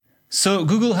So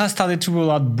Google has started to roll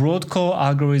out broad core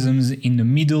algorithms in the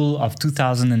middle of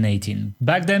 2018.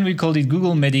 Back then we called it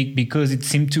Google Medic because it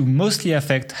seemed to mostly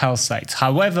affect health sites.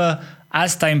 However,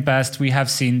 as time passed, we have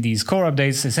seen these core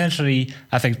updates essentially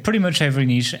affect pretty much every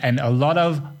niche, and a lot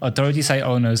of authority site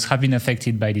owners have been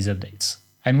affected by these updates.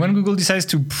 And when Google decides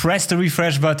to press the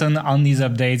refresh button on these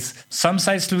updates, some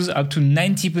sites lose up to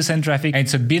 90% traffic, and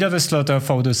it's a bit of a slaughter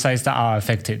for the sites that are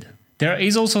affected. There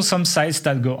is also some sites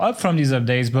that go up from these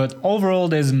updates, but overall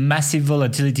there's massive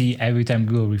volatility every time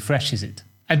Google refreshes it.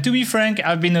 And to be frank,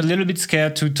 I've been a little bit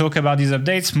scared to talk about these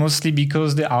updates, mostly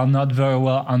because they are not very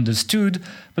well understood.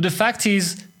 But the fact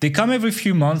is, they come every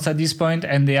few months at this point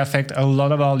and they affect a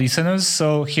lot of our listeners.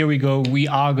 So here we go, we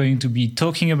are going to be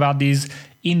talking about these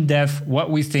in depth, what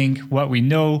we think, what we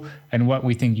know, and what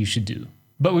we think you should do.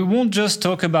 But we won't just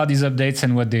talk about these updates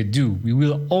and what they do. We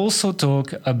will also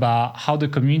talk about how the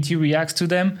community reacts to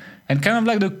them and kind of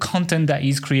like the content that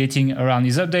is creating around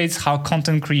these updates, how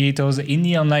content creators in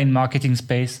the online marketing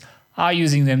space are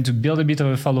using them to build a bit of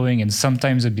a following and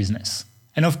sometimes a business.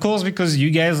 And of course, because you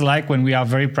guys like when we are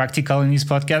very practical in this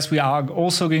podcast, we are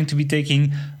also going to be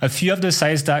taking a few of the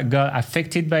sites that got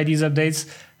affected by these updates,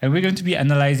 and we're going to be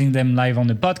analyzing them live on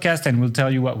the podcast, and we'll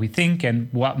tell you what we think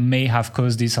and what may have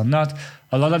caused this or not.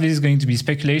 A lot of it is going to be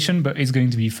speculation, but it's going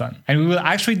to be fun. And we will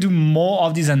actually do more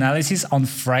of these analysis on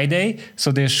Friday.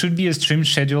 So there should be a stream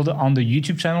scheduled on the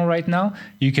YouTube channel right now.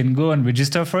 You can go and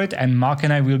register for it. And Mark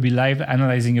and I will be live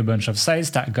analyzing a bunch of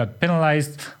sites that got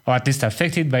penalized or at least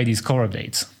affected by these core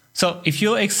updates. So if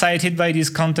you're excited by this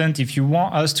content, if you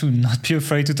want us to not be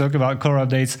afraid to talk about core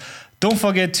updates, don't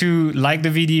forget to like the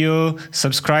video,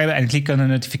 subscribe, and click on the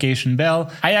notification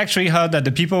bell. I actually heard that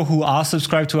the people who are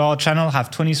subscribed to our channel have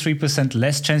 23%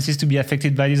 less chances to be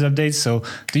affected by these updates. So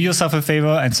do yourself a favor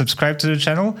and subscribe to the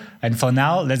channel. And for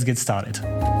now, let's get started.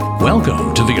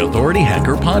 Welcome to the Authority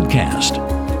Hacker Podcast.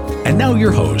 And now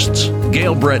your hosts,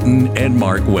 Gail Breton and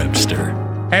Mark Webster.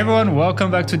 Hey everyone,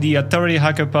 welcome back to the Authority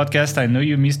Hacker Podcast. I know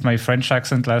you missed my French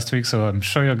accent last week, so I'm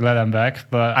sure you're glad I'm back.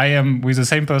 But I am with the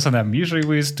same person I'm usually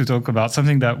with to talk about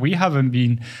something that we haven't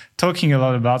been talking a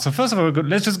lot about. So first of all,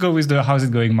 let's just go with the how's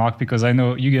it going, Mark, because I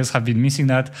know you guys have been missing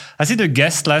that. I see the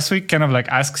guest last week kind of like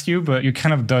asked you, but you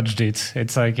kind of dodged it.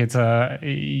 It's like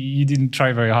you didn't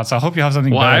try very hard. So I hope you have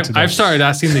something better to do. I've started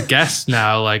asking the guests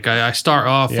now. Like I start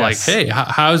off like, hey,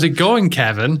 how's it going,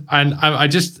 Kevin? And I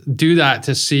just do that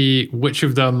to see which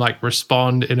of them like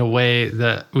respond in a way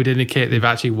that would indicate they've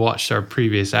actually watched our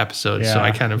previous episodes. So I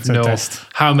kind of know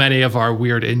how many of our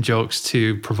weird in-jokes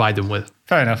to provide them with.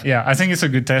 Fair enough. Yeah, I think it's a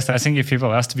good test. I think if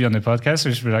people ask to be on the podcast,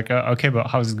 we should be like, okay, but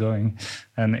how's it going?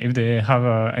 And if they have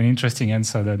an interesting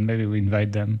answer, then maybe we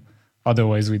invite them.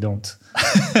 Otherwise, we don't.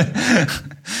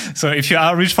 So if you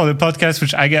are reached for the podcast,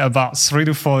 which I get about 3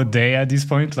 to 4 a day at this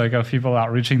point, like if people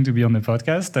are reaching to be on the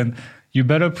podcast, then you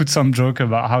better put some joke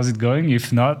about how's it going.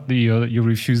 If not, you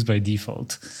refuse by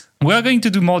default. We're going to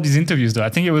do more of these interviews, though. I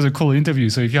think it was a cool interview.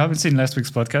 So if you haven't seen last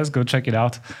week's podcast, go check it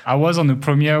out. I was on the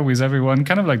premiere with everyone,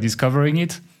 kind of like discovering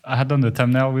it. I had done the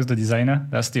thumbnail with the designer.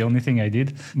 That's the only thing I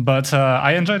did. But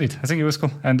I enjoyed it. I think it was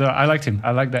cool. And I liked him.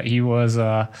 I liked that he was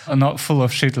not full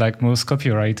of shit like most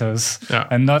copywriters. Yeah.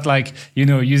 And not like,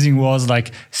 using words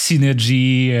like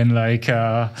synergy and like,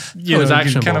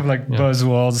 kind of like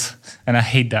buzzwords. And I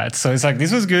hate that. So it's like,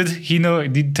 this was good.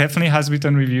 It definitely has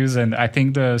written reviews. And I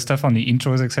think the stuff on the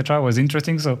intros, etc. was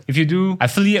interesting. So if you do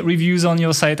affiliate reviews on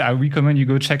your site, I recommend you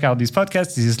go check out this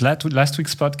podcast. This is last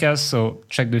week's podcast. So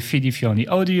check the feed if you're on the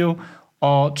audio,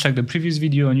 or check the previous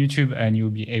video on YouTube and you'll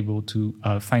be able to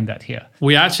find that here.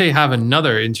 We actually have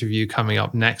another interview coming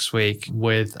up next week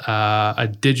with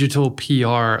a digital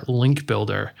PR link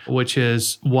builder, which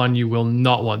is one you will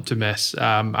not want to miss.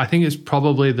 I think it's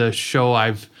probably the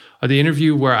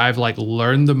interview where I've like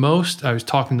learned the most. I was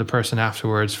talking to the person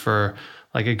afterwards for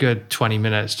like a good 20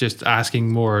 minutes, just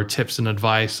asking more tips and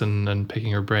advice and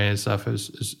picking her brain and stuff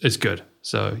is good.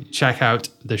 So check out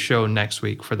the show next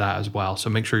week for that as well. So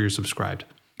make sure you're subscribed.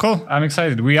 Cool. I'm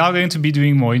excited. We are going to be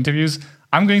doing more interviews.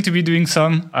 I'm going to be doing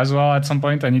some as well at some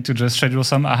point. I need to just schedule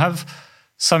some. I have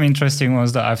some interesting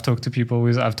ones that I've talked to people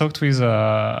with. I've talked with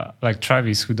like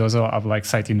Travis, who does a lot of like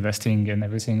site investing and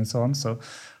everything and so on. So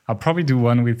I'll probably do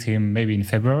one with him maybe in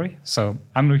February. So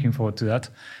I'm looking forward to that.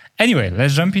 Anyway,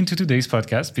 let's jump into today's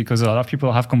podcast because a lot of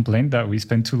people have complained that we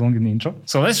spent too long in the intro.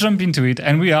 So let's jump into it.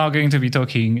 And we are going to be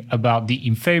talking about the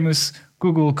infamous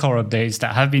Google core updates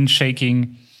that have been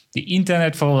shaking the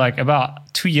internet for like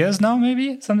about 2 years now,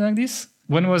 maybe something like this.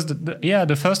 When was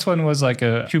the first one was like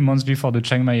a few months before the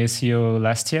Chiang Mai SEO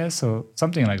last year. So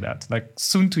something like that, like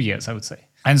soon 2 years, I would say.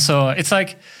 And so it's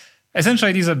like,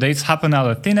 essentially these updates happen out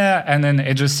of thin air, and then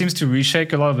it just seems to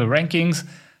reshake a lot of the rankings.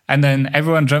 And then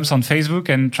everyone jumps on Facebook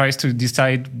and tries to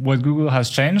decide what Google has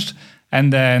changed.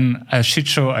 And then a shit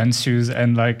show ensues,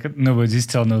 and like nobody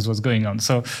still knows what's going on.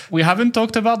 So we haven't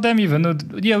talked about them, even though,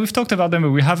 we've talked about them,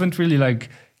 but we haven't really like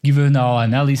given our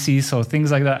analysis or things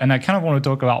like that. And I kind of want to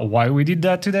talk about why we did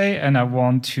that today. And I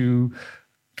want to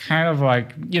kind of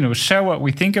like, share what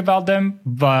we think about them,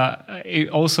 but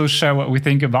also share what we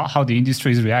think about how the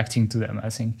industry is reacting to them, I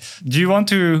think. Do you want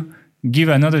to give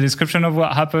another description of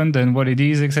what happened and what it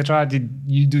is, etc.?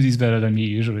 You do this better than me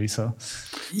usually, so.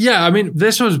 Yeah, I mean,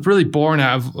 this was really born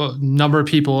out of a number of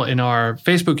people in our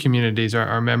Facebook communities,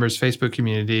 our members' Facebook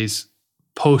communities,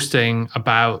 posting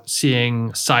about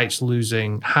seeing sites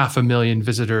losing 500,000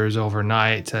 visitors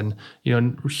overnight, and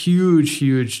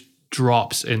huge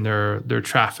drops in their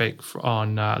traffic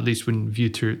on at least when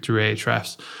viewed through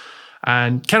Ahrefs.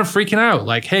 And kind of freaking out,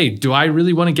 like, hey, do I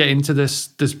really want to get into this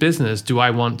business? Do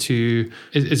I want to?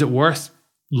 Is it worth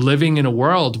living in a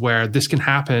world where this can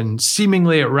happen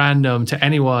seemingly at random to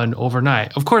anyone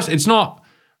overnight? Of course, it's not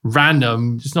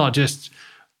random. It's not just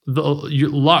your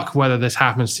luck whether this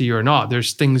happens to you or not.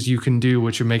 There's things you can do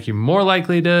which will make you more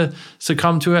likely to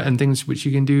succumb to it, and things which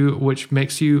you can do which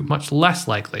makes you much less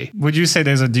likely. Would you say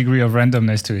there's a degree of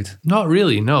randomness to it? Not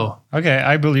really, no. Okay,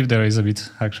 I believe there is a bit,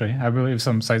 actually. I believe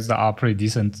some sites that are pretty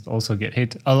decent also get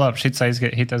hit. A lot of shit sites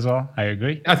get hit as well. I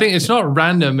agree. I think it's not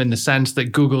random in the sense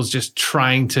that Google's just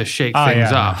trying to shake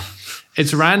things up.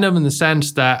 It's random in the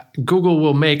sense that Google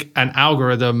will make an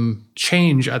algorithm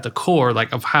change at the core,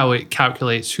 like of how it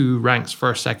calculates who ranks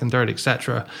first, second, third,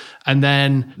 etc. And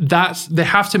then they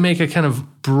have to make a kind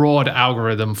of broad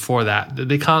algorithm for that.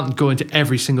 They can't go into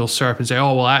every single SERP and say,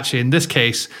 oh, well, actually, in this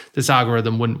case, this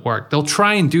algorithm wouldn't work. They'll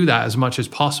try and do that as much as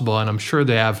possible. And I'm sure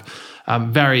they have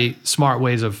very smart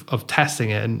ways of testing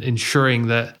it and ensuring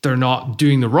that they're not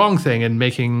doing the wrong thing and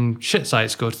making shit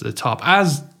sites go to the top,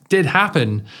 as did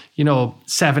happen,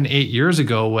 7-8 years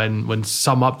ago when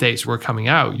some updates were coming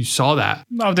out. You saw that.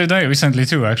 No, they've done it recently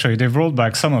too, actually. They've rolled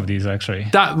back some of these, actually.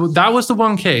 That was the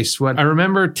one case when I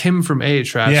remember Tim from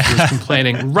Ahrefs was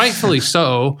complaining, rightfully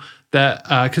so, that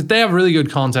because they have really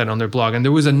good content on their blog. And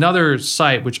there was another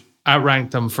site which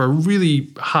outranked them for a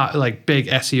really hot, like big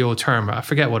SEO term. I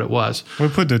forget what it was. We'll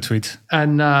put the tweet.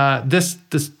 And this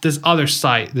other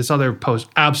site, this other post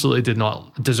absolutely did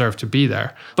not deserve to be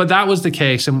there. But that was the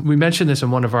case, and we mentioned this in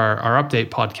one of our update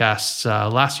podcasts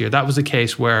last year. That was the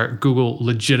case where Google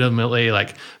legitimately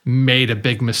like made a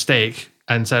big mistake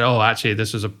and said, "Oh, actually,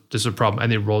 this is a problem,"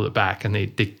 and they rolled it back, and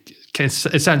they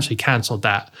essentially canceled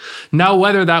that. Now,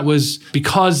 whether that was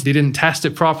because they didn't test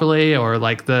it properly or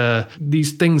like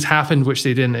these things happened which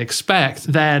they didn't expect,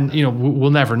 then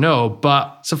we'll never know.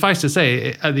 But suffice to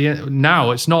say, at the end,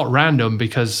 now it's not random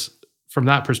because from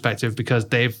that perspective, because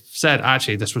they've said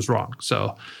actually this was wrong.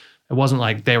 So it wasn't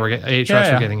like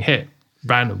Ahrefs were getting hit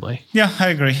randomly. Yeah, I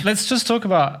agree. Let's just talk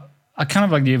about kind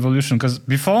of like the evolution, because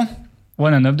before,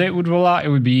 when an update would roll out, it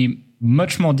would be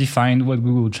much more defined what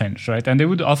Google changed, right? And they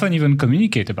would often even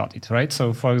communicate about it, right?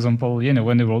 So for example,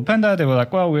 when they rolled Panda, they were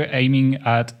like, well, we're aiming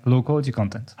at low quality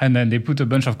content. And then they put a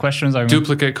bunch of questions.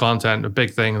 Duplicate content, a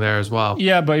big thing there as well.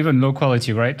 Yeah, but even low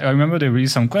quality, right? I remember they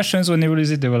released some questions when they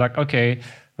released it. They were like, okay,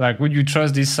 like, would you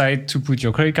trust this site to put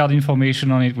your credit card information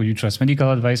on it? Would you trust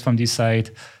medical advice from this site,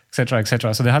 et cetera, et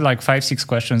cetera? So they had like 5-6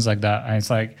 questions like that. And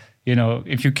it's like,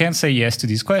 if you can't say yes to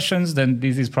these questions, then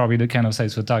this is probably the kind of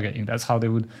sites we're targeting. That's how they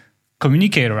would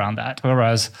communicate around that.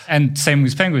 Whereas, and same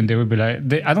with Penguin, they would be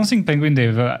like, I don't think Penguin they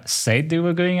ever said they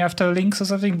were going after links or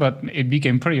something, but it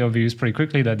became pretty obvious pretty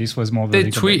quickly that this was more. They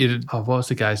tweeted, what was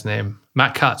the guy's name?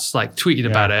 Matt Cutts tweeted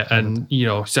about it and,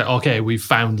 said, okay, we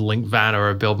found Link Van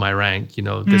or Build My Rank,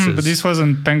 this is. But this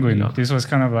wasn't Penguin. This was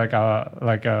kind of like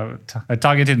a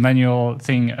targeted manual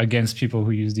thing against people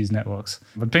who use these networks.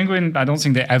 But Penguin, I don't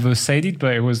think they ever said it,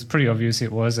 but it was pretty obvious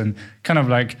it was, and kind of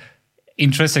like,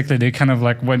 intrinsically, they kind of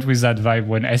like went with that vibe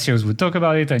when SEOs would talk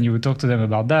about it and you would talk to them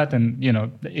about that. And,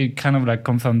 it kind of like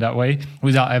confirmed that way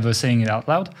without ever saying it out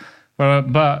loud.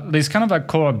 But there's kind of like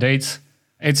core updates.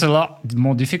 It's a lot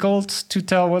more difficult to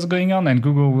tell what's going on, and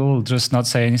Google will just not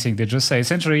say anything. They just say,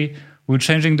 essentially, we're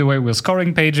changing the way we're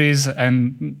scoring pages.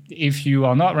 And if you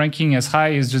are not ranking as high,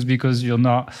 it's just because you're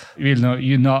not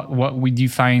what we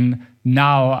define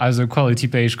now as a quality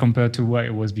page compared to what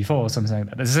it was before or something like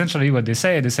that. That's essentially what they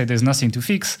say. They say there's nothing to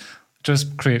fix.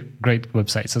 Just create great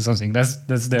websites or something. That's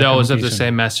their. They always have the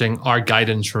same messaging. Our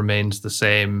guidance remains the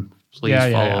same. Please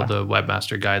follow the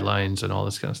webmaster guidelines and all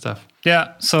this kind of stuff.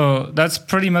 Yeah, so that's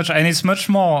pretty much, and it's much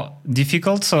more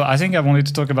difficult. So I think I wanted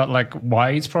to talk about like why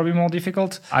it's probably more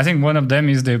difficult. I think one of them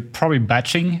is they're probably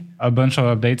batching a bunch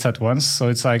of updates at once. So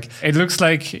it's like, it looks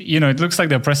like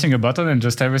they're pressing a button and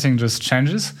just everything just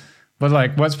changes. But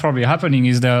like what's probably happening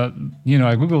is that,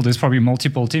 at Google, there's probably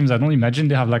multiple teams. I don't imagine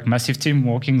they have like massive team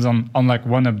working on like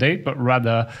one update, but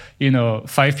rather,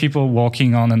 5 people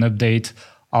working on an update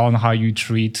on how you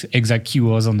treat exact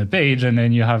keywords on the page. And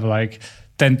then you have like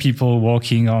 10 people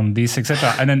working on this,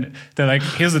 etc. And then they're like,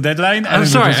 here's the deadline. I'm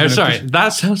sorry. That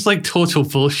sounds like total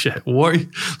bullshit. Where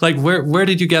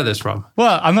did you get this from?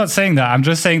 Well, I'm not saying that. I'm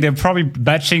just saying they're probably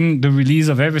batching the release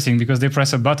of everything because they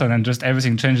press a button and just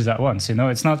everything changes at once.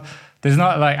 There's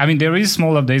not like, there is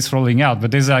small updates rolling out,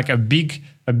 but there's like a big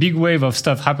wave of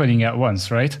stuff happening at once,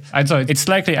 right? And so it's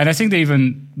likely, and I think they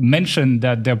even mentioned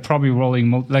that they're probably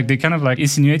rolling, they kind of like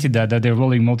insinuated that they're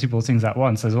rolling multiple things at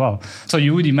once as well. So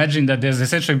you would imagine that there's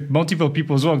essentially multiple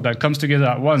people's work that comes together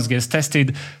at once, gets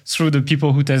tested through the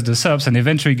people who test the SERPs, and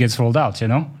eventually gets rolled out,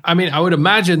 I would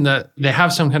imagine that they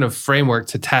have some kind of framework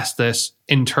to test this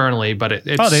internally, but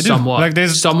it's somewhat... Like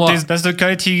that's the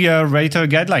quality rater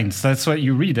guidelines. That's what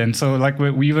you read. And so like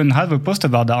we even have a post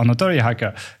about that on Authority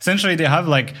Hacker. Essentially, they have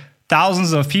like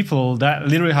thousands of people that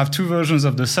literally have 2 versions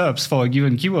of the SERPs for a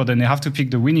given keyword, and they have to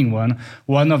pick the winning one.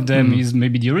 One of them is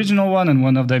maybe the original one, and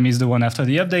one of them is the one after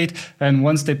the update. And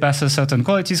once they pass a certain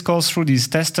quality scores through these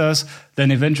testers,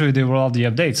 then eventually they roll out the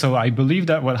update. So I believe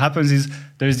that what happens is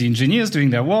there's the engineers doing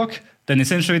their work, then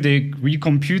essentially they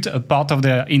recompute a part of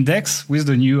their index with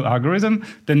the new algorithm.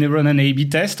 Then they run an A/B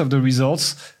test of the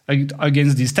results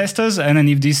against these testers. And then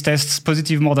if these tests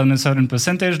positive more than a certain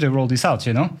percentage, they roll this out,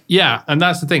 Yeah, and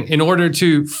that's the thing. In order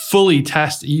to fully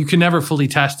test, you can never fully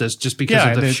test this just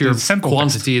because of the sheer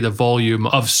quantity, the volume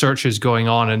of searches going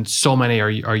on, and so many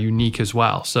are unique as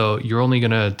well. So you're only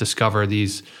going to discover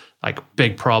these like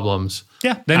big problems.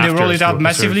 Yeah, then they roll it out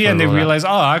massively and they realize,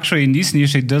 actually in this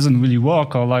niche it doesn't really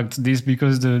work, or like this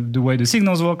because the way the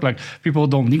signals work, like people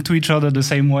don't link to each other the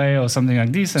same way or something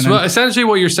like this. And so essentially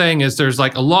what you're saying is there's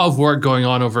like a lot of work going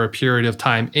on over a period of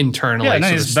time internally. Yeah,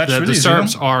 and so the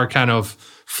SERPs are kind of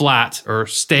flat or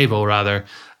stable rather.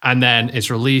 And then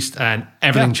it's released and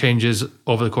everything changes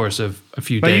over the course of a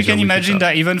few days. But you can imagine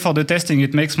that even for the testing,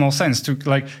 it makes more sense to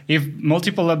like, if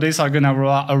multiple updates are going to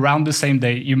roll out around the same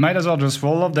day, you might as well just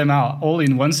roll up them out all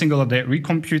in one single update,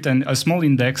 recompute a small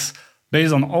index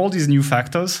based on all these new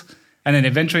factors, and then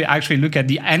eventually actually look at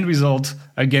the end result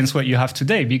against what you have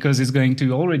today, because it's going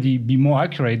to already be more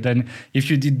accurate than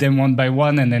if you did them one by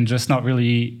one and then just not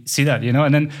really see that,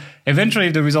 And then eventually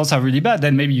if the results are really bad,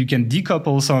 then maybe you can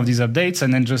decouple some of these updates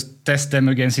and then just test them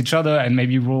against each other and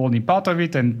maybe roll only part of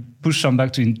it and push some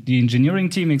back to the engineering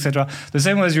team, etc. The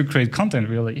same way as you create content,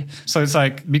 really. So it's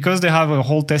like, because they have a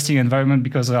whole testing environment,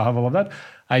 because they have all of that,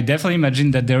 I definitely imagine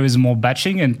that there is more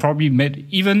batching, and probably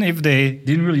even if they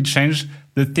didn't really change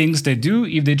the things they do,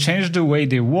 if they change the way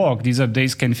they work, these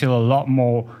updates can feel a lot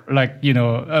more like,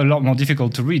 a lot more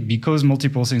difficult to read, because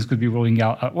multiple things could be rolling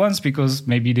out at once, because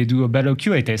maybe they do a better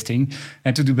QA testing.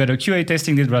 And to do better QA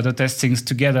testing, they'd rather test things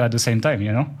together at the same time,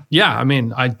 Yeah,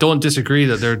 I don't disagree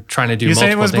that they're trying to do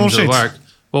multiple things bullshit. at work.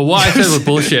 Well, what I said was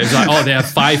bullshit. It's like, they have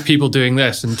 5 people doing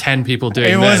this and 10 people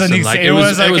doing this. It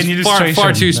was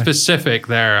far too specific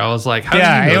there. I was like, how do you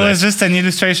know it this? was just an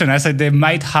illustration. I said they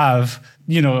might have,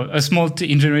 a small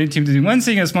engineering team doing one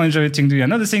thing, a small engineering team doing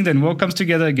another thing, then work comes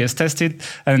together, gets tested,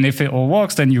 and if it all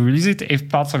works, then you release it. If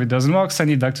parts of it doesn't work,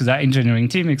 send it back to that engineering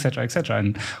team, etc.,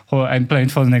 and plan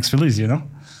for the next release,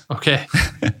 Okay.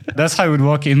 That's how it would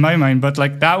work in my mind. But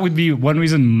like that would be one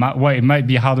reason why it might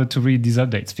be harder to read these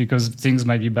updates, because things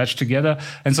might be batched together.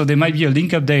 And so there might be a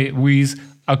link update with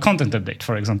a content update,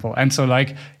 for example. And so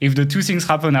like if the two things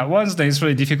happen at once, then it's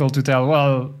really difficult to tell,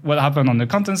 what happened on the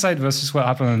content side versus what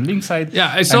happened on the link side.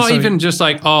 Yeah, it's not even just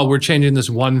like, we're changing this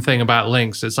one thing about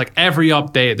links. It's like every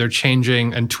update, they're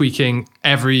changing and tweaking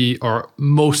every or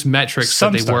most metrics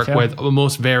that they work with,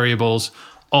 most variables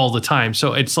all the time.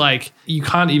 So it's like, you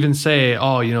can't even say,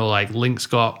 like links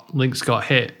got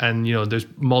hit and, there's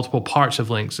multiple parts of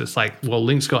links. It's like, well,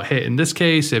 links got hit in this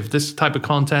case, if this type of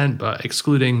content, but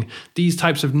excluding these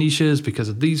types of niches because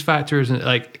of these factors. And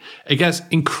like, it gets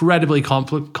incredibly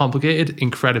complicated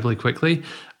incredibly quickly.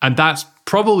 And that's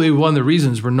probably one of the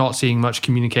reasons we're not seeing much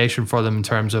communication for them in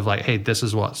terms of like, hey, this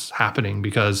is what's happening,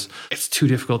 because it's too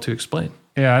difficult to explain.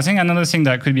 Yeah, I think another thing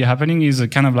that could be happening is a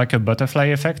kind of like a butterfly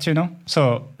effect, you know?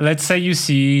 So let's say you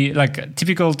see like a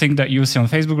typical thing that you see on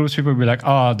Facebook groups, people will be like,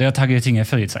 oh, they're targeting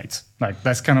affiliate sites. Like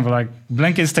that's kind of like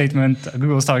blanket statement,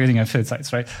 Google's targeting affiliate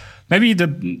sites, right? Maybe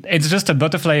it's just a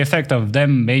butterfly effect of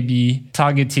them maybe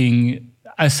targeting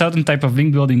a certain type of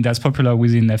link building that's popular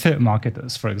within affiliate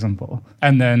marketers, for example,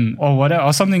 and then or whatever,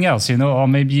 or something else, you know, or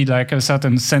maybe like a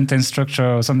certain sentence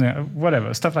structure or something,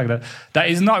 whatever, stuff like that.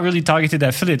 That is not really targeted at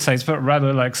affiliate sites, but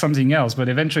rather like something else. But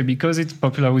eventually, because it's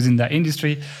popular within that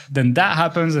industry, then that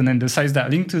happens, and then the sites that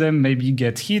link to them maybe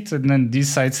get hit, and then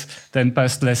these sites then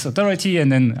pass less authority,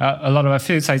 and then a lot of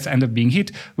affiliate sites end up being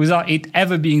hit without it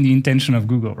ever being the intention of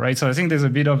Google, right? So I think there's a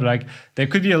bit of like, there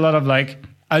could be a lot of like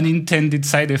unintended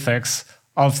side effects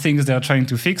of things they're trying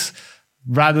to fix,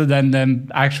 rather than them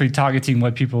actually targeting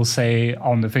what people say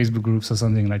on the Facebook groups or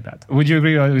something like that. Would you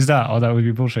agree with that, or that would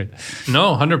be bullshit?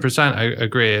 No, 100%. I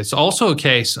agree. It's also a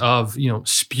case of,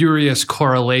 spurious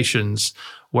correlations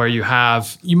where you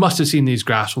must have seen these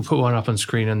graphs. We'll put one up on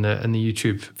screen in the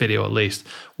YouTube video at least,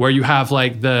 where you have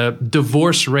like the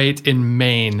divorce rate in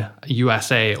Maine,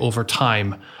 USA over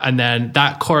time. And then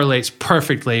that correlates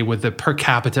perfectly with the per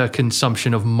capita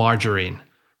consumption of margarine.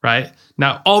 Right?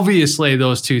 Now, obviously,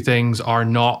 those two things are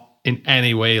not in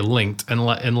any way linked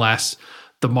unless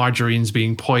the margarine's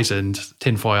being poisoned,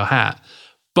 tinfoil hat.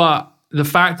 But the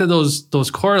fact that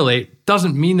those correlate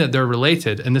doesn't mean that they're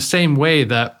related. In the same way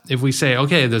that if we say,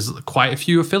 okay, there's quite a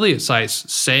few affiliate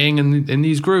sites saying in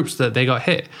these groups that they got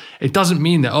hit, it doesn't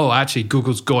mean that, oh, actually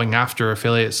Google's going after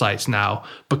affiliate sites now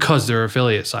because they're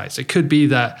affiliate sites. It could be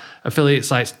that affiliate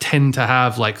sites tend to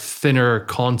have like thinner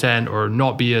content or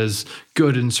not be as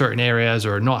good in certain areas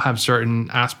or not have certain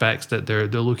aspects that they're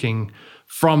looking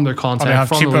from their content. Or they have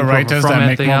from cheaper the writers that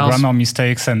make more grammar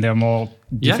mistakes, and they're more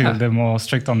difficult, they're more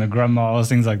strict on the grammar or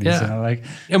things like this. Yeah.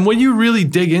 And when you really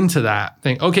dig into that,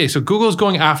 think, okay, so Google's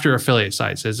going after affiliate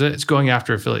sites, is it? It's going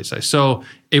after affiliate sites. So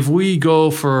if we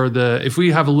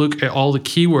have a look at all the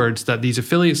keywords that these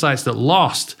affiliate sites that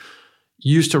lost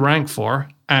used to rank for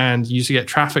and used to get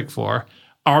traffic for,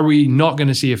 are we not going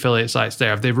to see affiliate sites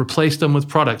there? Have they replaced them with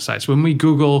product sites? When we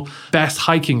Google best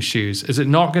hiking shoes, is it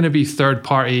not going to be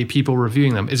third-party people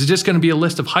reviewing them? Is it just going to be a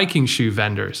list of hiking shoe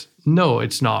vendors? No,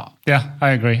 it's not. Yeah,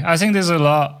 I agree. I think there's a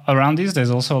lot around this.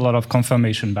 There's also a lot of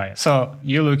confirmation bias. So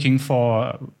you're looking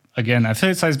for, again,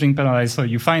 affiliate sites being penalized. So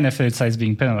you find affiliate sites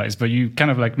being penalized, but you kind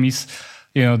of like miss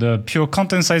the pure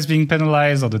content sites being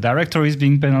penalized, or the directories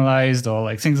being penalized, or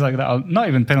like things like that. Or not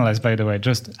even penalized, by the way,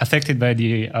 just affected by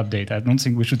the update. I don't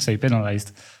think we should say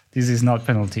penalized. This is not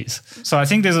penalties. So I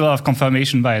think there's a lot of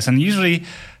confirmation bias. And usually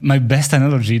my best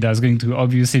analogy that's going to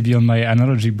obviously be on my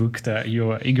analogy book that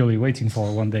you're eagerly waiting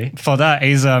for one day, for that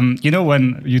is,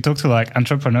 when you talk to like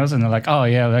entrepreneurs and they're like, oh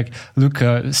yeah, like look,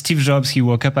 Steve Jobs, he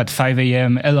woke up at 5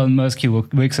 a.m. Elon Musk, he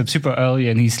wakes up super early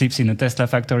and he sleeps in a Tesla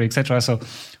factory, etc. So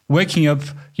waking up,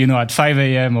 at 5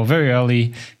 a.m. or very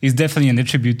early is definitely an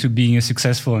attribute to being a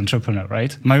successful entrepreneur,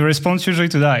 right? My response usually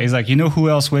to that is like, who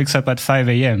else wakes up at 5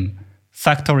 a.m.?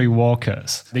 Factory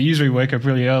workers. They usually wake up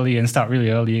really early and start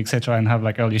really early, etc., and have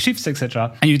like early shifts,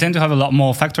 etc. And you tend to have a lot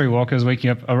more factory workers waking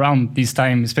up around this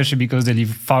time, especially because they live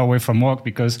far away from work,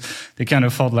 because they can't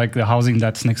afford like the housing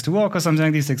that's next to work or something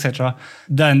like this, etc.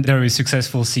 Than very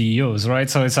successful CEOs, right?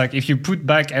 So it's like if you put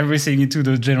back everything into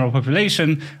the general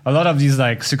population, a lot of these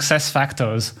like success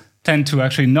factors tend to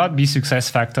actually not be success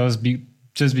factors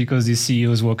just because these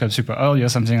CEOs woke up super early or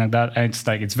something like that. And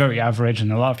it's very average,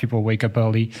 and a lot of people wake up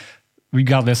early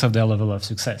regardless of their level of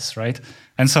success, right?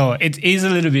 And so it is a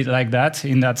little bit like that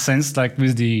in that sense, like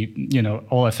with the,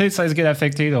 all affiliate sites get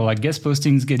affected, or like guest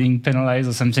postings getting penalized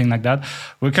or something like that.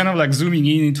 We're kind of like zooming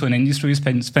into an industry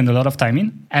we spend a lot of time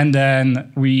in. And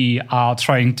then we are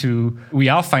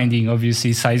finding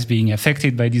obviously sites being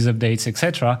affected by these updates,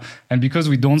 etc. And because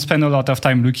we don't spend a lot of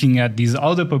time looking at these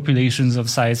other populations of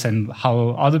sites and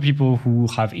how other people who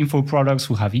have info products,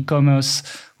 who have e-commerce,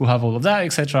 who have all of that,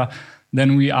 etc.,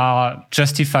 then we are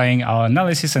justifying our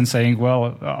analysis and saying,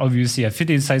 well, obviously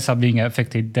affiliate sites are being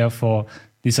affected, therefore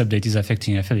this update is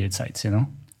affecting affiliate sites,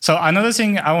 So another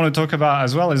thing I want to talk about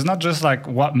as well is not just like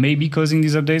what may be causing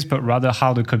these updates, but rather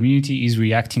how the community is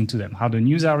reacting to them, how the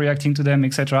news are reacting to them,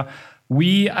 etc.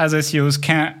 We as SEOs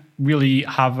can't really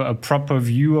have a proper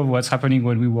view of what's happening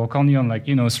when we work only on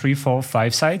 3, 4,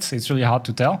 5 sites. It's really hard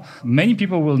to tell. Many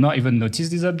people will not even notice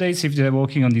these updates if they're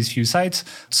working on these few sites.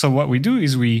 So what we do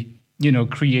is we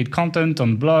create content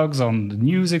on blogs, on the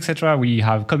news, etc. We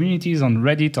have communities on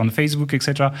Reddit, on Facebook,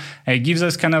 etc. And it gives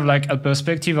us kind of like a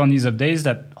perspective on these updates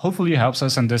that hopefully helps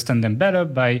us understand them better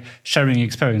by sharing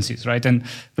experiences, right?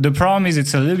 But the problem is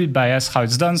it's a little bit biased how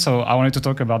it's done. So I wanted to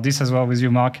talk about this as well with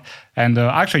you, Mark. And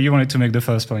actually, you wanted to make the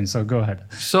first point, so go ahead.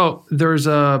 So there's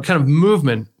a kind of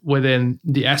movement within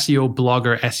the SEO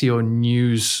blogger, SEO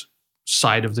news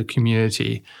side of the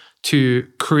community to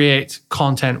create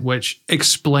content which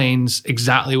explains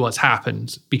exactly what's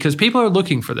happened, because people are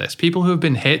looking for this. People who have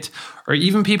been hit, or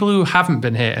even people who haven't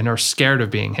been hit and are scared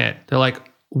of being hit. They're like,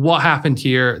 what happened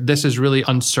here? This is really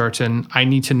uncertain. I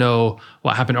need to know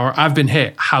what happened, or I've been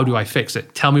hit. How do I fix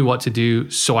it? Tell me what to do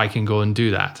so I can go and do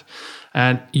that.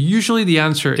 And usually the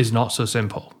answer is not so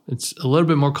simple. It's a little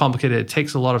bit more complicated. It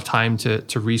takes a lot of time to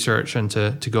research and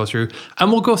to go through.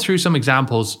 And we'll go through some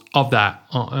examples of that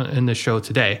in the show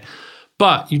today.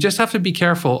 But you just have to be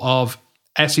careful of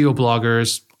SEO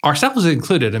bloggers, ourselves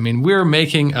included. I mean, we're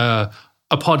making a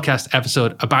podcast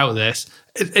episode about this.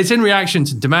 It's in reaction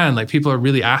to demand. Like, people are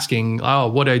really asking, oh,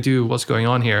 what do I do? What's going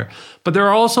on here? But there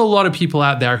are also a lot of people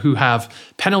out there who have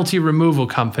penalty removal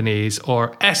companies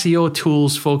or SEO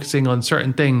tools focusing on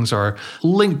certain things, or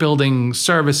link building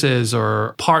services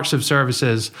or parts of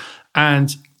services.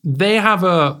 And they have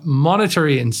a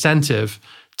monetary incentive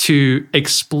to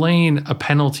explain a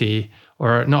penalty,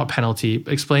 or not a penalty,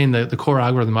 explain the core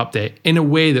algorithm update in a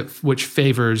way which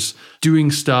favors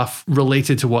doing stuff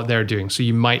related to what they're doing. So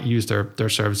you might use their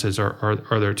services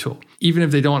or their tool. Even if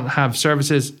they don't have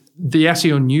services, the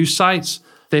SEO news sites,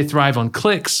 they thrive on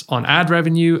clicks, on ad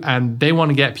revenue, and they want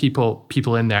to get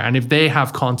people in there. And if they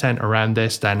have content around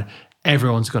this, then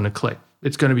everyone's going to click.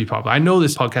 It's going to be popular. I know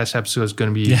this podcast episode is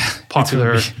going to be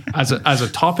popular as a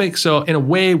topic. So in a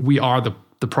way, we are the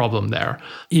problem there,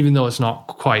 even though it's not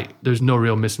quite, there's no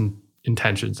real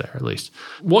intentions there, at least.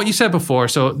 What you said before,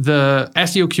 so the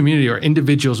SEO community, or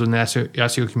individuals in the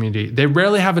SEO community, they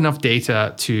rarely have enough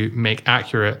data to make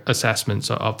accurate assessments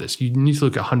of this. You need to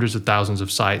look at hundreds of thousands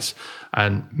of sites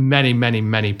and many, many,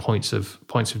 many points of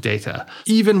data.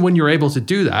 Even when you're able to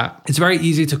do that, it's very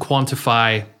easy to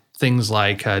quantify things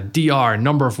like DR,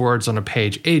 number of words on a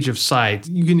page, age of site.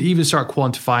 You can even start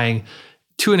quantifying,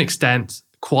 to an extent,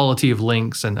 quality of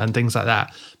links and things like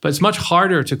that. But it's much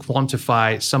harder to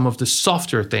quantify some of the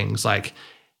softer things, like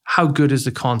how good is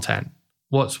the content?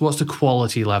 What's the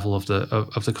quality level of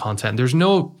the content? There's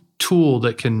no tool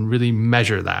that can really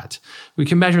measure that. We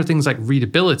can measure things like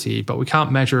readability, but we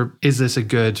can't measure, is this a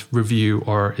good review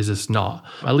or is this not?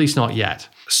 At least not yet.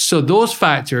 So those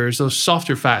factors, those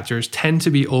softer factors, tend to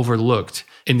be overlooked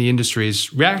in the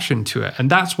industry's reaction to it. And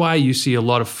that's why you see a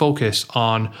lot of focus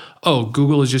on,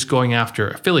 Google is just going after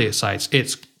affiliate sites.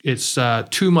 It's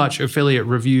too much affiliate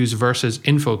reviews versus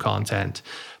info content,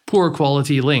 poor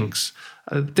quality links,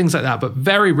 things like that. But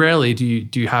very rarely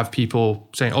do you have people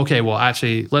saying, okay, well,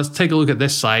 actually, let's take a look at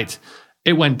this site.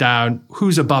 It went down.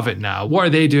 Who's above it now? What are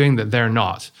they doing that they're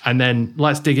not? And then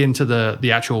let's dig into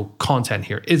the actual content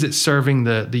here. Is it serving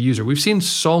the user? We've seen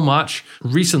so much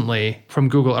recently from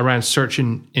Google around search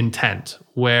intent,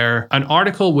 where an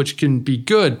article which can be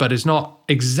good but is not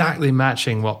exactly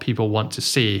matching what people want to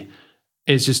see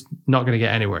is just not going to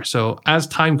get anywhere. So as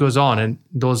time goes on and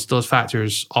those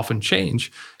factors often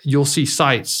change, you'll see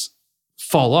sites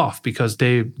fall off because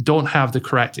they don't have the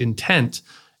correct intent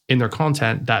in their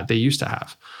content that they used to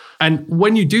have. And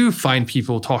when you do find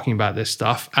people talking about this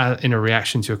stuff in a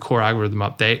reaction to a core algorithm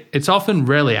update, it's often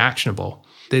rarely actionable.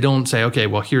 They don't say, okay,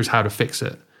 well, here's how to fix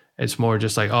it. It's more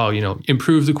just like,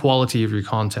 improve the quality of your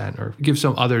content, or give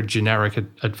some other generic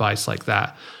advice like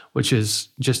that, which is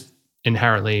just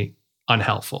inherently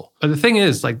unhelpful. But the thing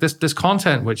is, like this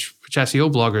content which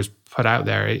SEO bloggers put out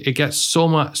there, it gets so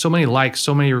many likes,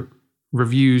 so many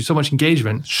reviews, so much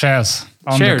engagement, shares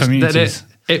on the communities, that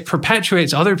it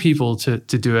perpetuates other people to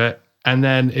do it. And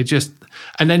then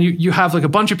you have like a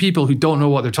bunch of people who don't know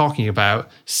what they're talking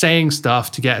about saying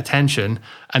stuff to get attention.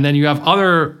 And then you have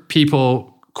other people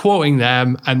quoting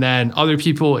them, and then other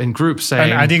people in groups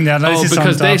saying, I think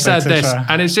because they said this.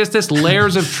 And it's just this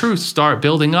layers of truth start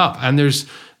building up, and there's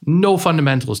no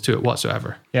fundamentals to it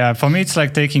whatsoever. Yeah, for me, it's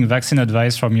like taking vaccine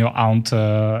advice from your aunt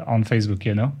on Facebook,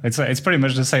 It's pretty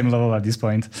much the same level at this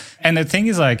point. And the thing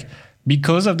is, like,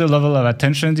 because of the level of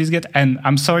attention these get, and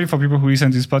I'm sorry for people who listen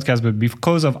to this podcast, but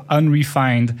because of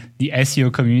unrefined the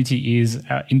SEO community is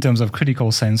in terms of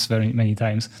critical sense very many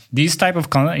times, this type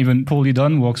of content, even poorly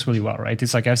done, works really well, right?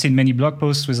 It's like I've seen many blog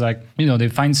posts with like, they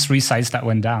find 3 sites that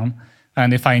went down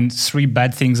and they find 3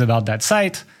 bad things about that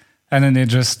site. And then they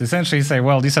just essentially say,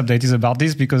 well, this update is about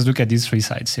this because look at these 3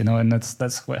 sites, and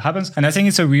that's what happens. And I think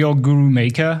it's a real guru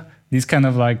maker these kind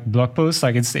of like blog posts.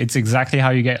 Like it's exactly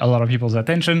how you get a lot of people's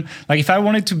attention. Like if I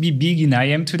wanted to be big in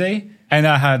IAM today and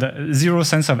I had zero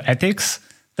sense of ethics,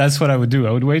 that's what I would do.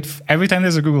 I would wait every time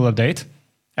there's a Google update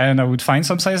and I would find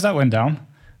some sites that went down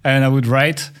and I would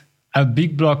write a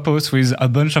big blog post with a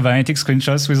bunch of analytics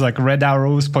screenshots with like red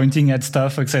arrows pointing at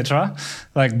stuff, etc.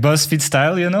 Like BuzzFeed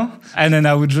style, you know? And then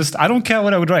I would I don't care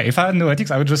what I would write. If I had no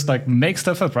ethics, I would just like make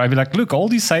stuff up. Right? I'd be like, look, all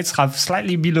these sites have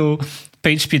slightly below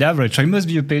page speed average. So it must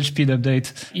be a page speed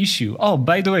update issue. Oh,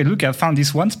 by the way, look, I found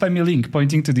this one spammy link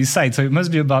pointing to this site. So it must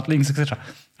be about links, etc.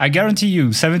 I guarantee you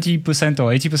 70%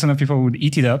 or 80% of people would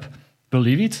eat it up,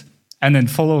 believe it, and then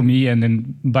follow me and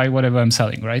then buy whatever I'm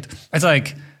selling, right? It's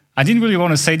like, I didn't really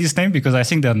want to say this name because I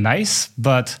think they're nice,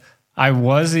 but I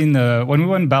was in, when we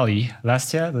went Bali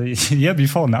last year, the year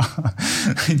before now,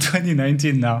 in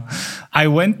 2019 now, I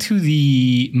went to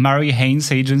the Mary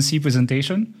Haynes agency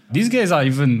presentation. These guys are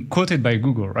even quoted by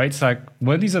Google, right? It's like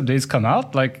when these updates come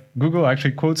out, like Google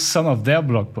actually quotes some of their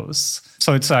blog posts.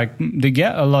 So it's like they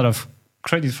get a lot of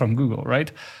credit from Google, right?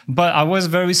 But I was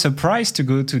very surprised to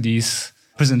go to this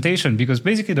presentation because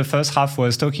basically the first half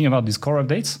was talking about these core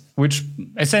updates, which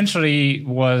essentially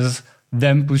was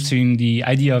them pushing the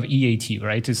idea of EAT,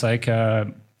 right? It's like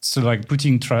so like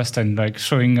putting trust and like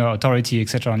showing authority,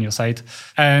 etc. on your site.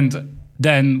 And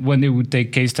then when they would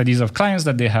take case studies of clients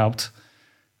that they helped,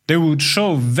 they would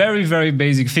show very, very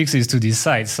basic fixes to these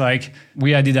sites. Like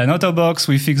we added an auto box,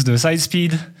 we fixed the site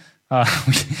speed,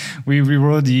 we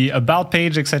rewrote the about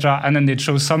page, etc. And then they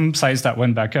show some sites that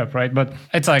went back up, right? But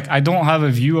it's like, I don't have a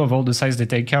view of all the sites they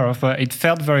take care of, but it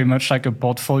felt very much like a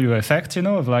portfolio effect, you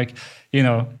know, of like, you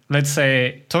know, let's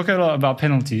say, talk a lot about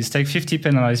penalties, take 50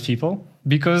 penalized people.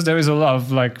 Because there is a lot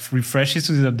of like refreshes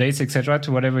to the updates, etc.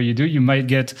 to whatever you do, you might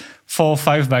get 4 or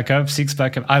 5 backup, 6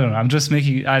 backup. I don't know. I'm just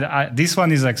making, this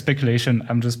one is like speculation.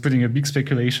 I'm just putting a big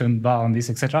speculation bar on this,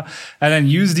 etc. And then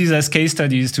use these as case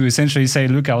studies to essentially say,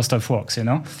 look how stuff works, you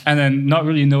know? And then not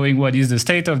really knowing what is the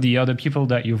state of the other people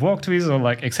that you've worked with or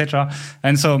like, etc.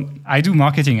 And so I do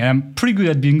marketing and I'm pretty good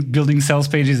at building sales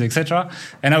pages, etc.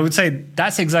 And I would say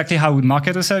that's exactly how I would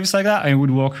market a service like that and it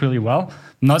would work really well.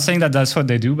 Not saying that that's what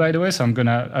they do, by the way, so I'm going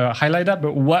to highlight that.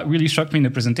 But what really shocked me in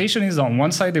the presentation is on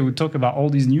one side, they would talk about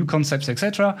all these new concepts,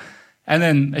 etc. And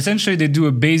then essentially they do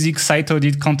a basic site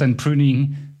audit content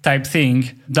pruning type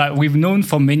thing that we've known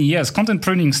for many years. Content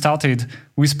pruning started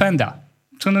with Panda.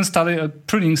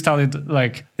 Pruning started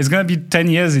like, it's going to be 10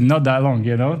 years in not that long,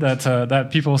 you know, that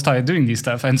people started doing this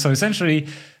stuff. And so essentially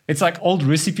it's like old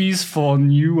recipes for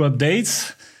new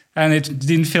updates. And it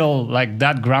didn't feel like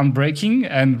that groundbreaking,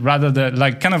 and rather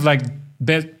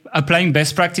applying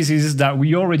best practices that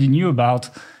we already knew about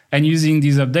and using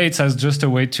these updates as just a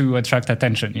way to attract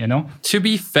attention, you know? To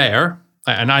be fair,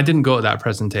 and I didn't go to that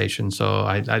presentation, so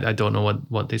I don't know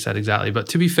what they said exactly, but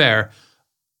to be fair,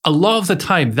 a lot of the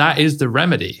time that is the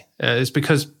remedy. It's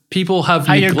because people have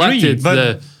neglected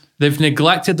they've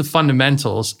neglected the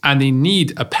fundamentals and they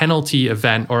need a penalty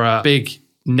event or a big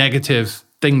negative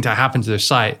thing to happen to their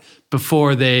site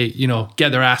before they, you know,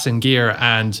 get their ass in gear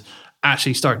and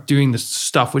actually start doing this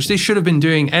stuff, which they should have been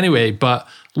doing anyway. But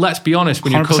let's be honest,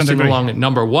 when you're coasting along at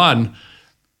number one,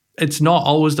 it's not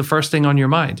always the first thing on your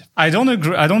mind. I don't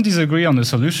agree. I don't disagree on the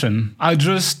solution. I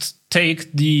just take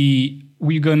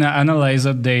we're going to analyze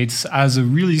updates as a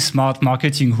really smart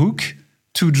marketing hook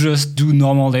to just do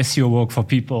normal SEO work for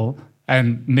people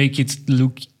and make it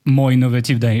look more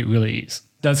innovative than it really is.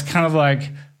 That's kind of like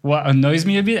what annoys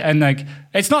me a bit. And like,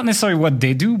 it's not necessarily what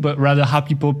they do, but rather how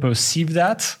people perceive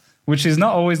that, which is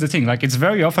not always the thing. Like, it's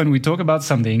very often we talk about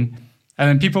something and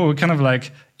then people will kind of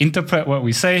like interpret what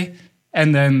we say.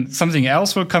 And then something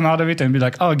else will come out of it and be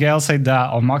like, oh, Gael said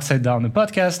that, or Mark said that on the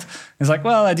podcast. It's like,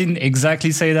 well, I didn't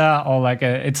exactly say that. Or like,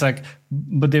 it's like,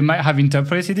 but they might have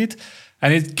interpreted it.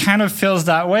 And it kind of feels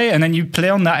that way. And then you play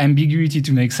on that ambiguity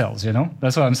to make sales, you know?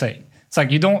 That's what I'm saying. It's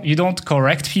like you don't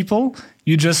correct people.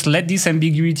 You just let this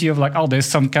ambiguity of like, oh, there's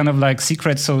some kind of like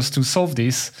secret sauce to solve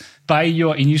this by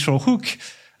your initial hook.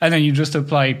 And then you just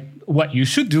apply what you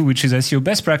should do, which is SEO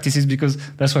best practices, because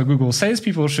that's what Google says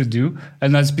people should do.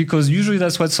 And that's because usually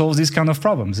that's what solves these kind of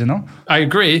problems, you know? I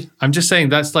agree. I'm just saying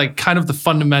that's like kind of the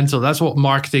fundamental. That's what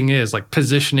marketing is, like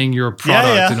positioning your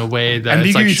product in a way that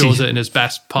it's like shows it in its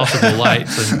best possible light.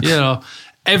 And, you know,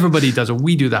 everybody does it.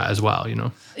 We do that as well, you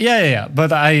know? Yeah.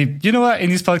 But you know what? In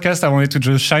this podcast, I wanted to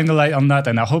just shine the light on that.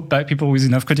 And I hope that people with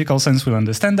enough critical sense will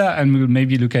understand that. And we'll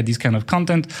maybe look at this kind of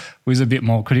content with a bit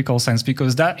more critical sense,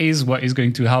 because that is what is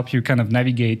going to help you kind of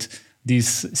navigate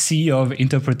this sea of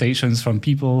interpretations from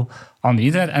people on the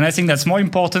internet. And I think that's more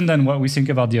important than what we think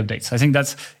about the updates. I think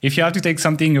that's, if you have to take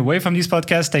something away from this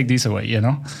podcast, take this away, you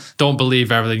know? Don't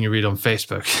believe everything you read on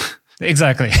Facebook.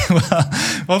 Exactly. Well,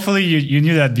 hopefully you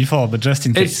knew that before, but just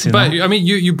in case. But I mean,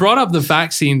 you brought up the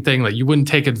vaccine thing. Like, you wouldn't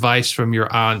take advice from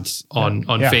your aunt on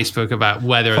Facebook about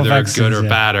whether they're vaccines, good or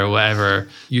bad or whatever.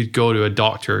 You'd go to a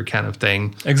doctor kind of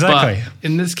thing. Exactly. But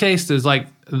in this case,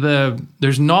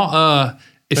 there's not a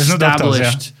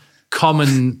established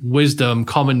common wisdom,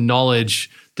 common knowledge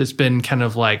that's been kind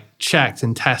of like checked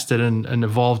and tested and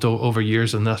evolved over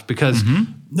years on this, because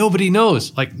nobody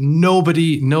knows. Like,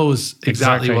 nobody knows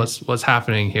exactly what's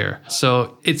happening here.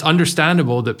 So it's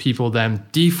understandable that people then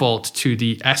default to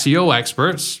the SEO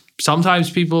experts, sometimes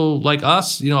people like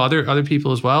us, other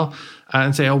people as well,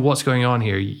 and say, oh, what's going on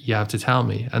here? You have to tell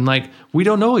me. And like, we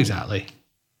don't know exactly.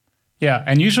 Yeah,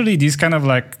 and usually these kind of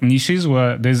like niches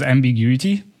where there's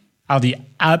ambiguity are the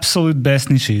absolute best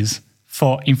niches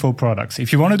for info products.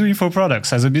 If you want to do info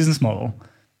products as a business model,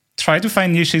 try to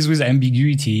find niches with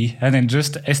ambiguity and then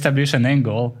just establish an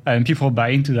angle and people buy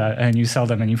into that and you sell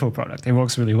them an info product. It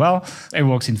works really well. It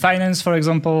works in finance, for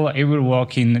example. It will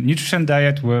work in nutrition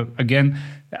diet where, again,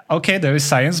 okay, there is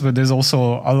science, but there's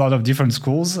also a lot of different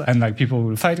schools and like people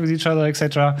will fight with each other,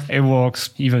 etc. It works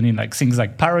even in like things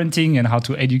like parenting and how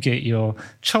to educate your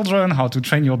children, how to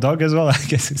train your dog as well. I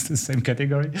guess it's the same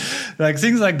category. Like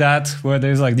things like that, where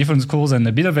there's like different schools and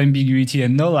a bit of ambiguity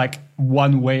and no like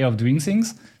one way of doing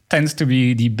things, tends to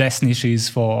be the best niches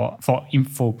for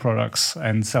info products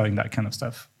and selling that kind of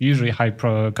stuff. Usually high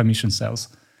commission sales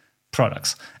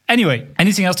products. Anyway,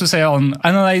 anything else to say on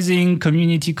analyzing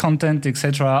community content,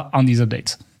 etc., on these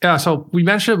updates? Yeah, so we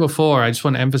mentioned it before. I just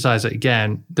want to emphasize it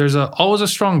again. There's always a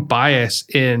strong bias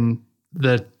in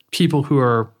the people who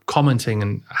are commenting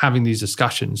and having these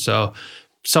discussions. So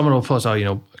someone will post,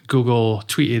 Google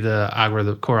tweeted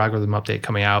the core algorithm update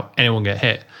coming out, anyone get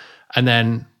hit. And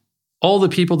then all the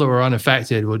people that were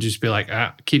unaffected will just be like,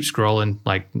 keep scrolling.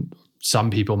 Like,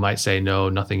 some people might say, no,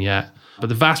 nothing yet. But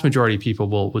the vast majority of people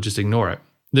will just ignore it.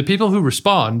 The people who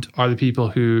respond are the people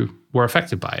who were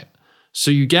affected by it.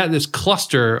 So you get this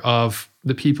cluster of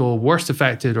the people worst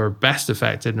affected or best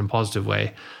affected in a positive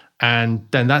way. And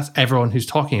then that's everyone who's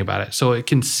talking about it. So it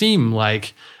can seem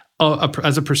like,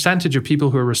 as a percentage of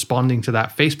people who are responding to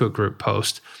that Facebook group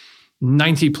post,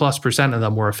 90+% of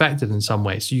them were affected in some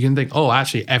way. So you can think, oh,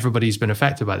 actually, everybody's been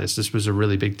affected by this. This was a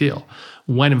really big deal.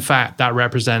 When in fact, that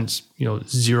represents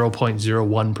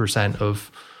 0.01%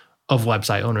 of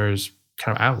website owners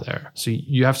kind of out there. So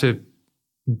you have to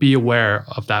be aware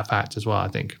of that fact as well, I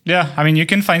think. Yeah, I mean, you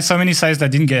can find so many sites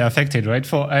that didn't get affected,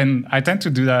 right? And I tend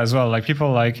to do that as well. Like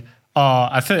people like,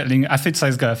 affiliate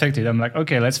sites got affected. I'm like,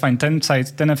 okay, let's find 10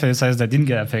 affiliate sites that didn't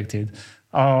get affected.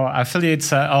 Or affiliates,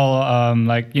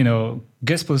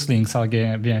 guest post links are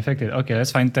being affected. Okay,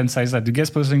 let's find 10 sites that the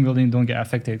guest post link building don't get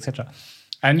affected, etc.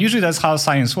 And usually that's how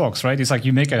science works, right? It's like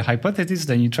you make a hypothesis,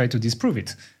 then you try to disprove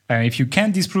it. And if you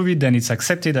can't disprove it, then it's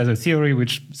accepted as a theory,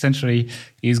 which essentially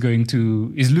is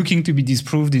looking to be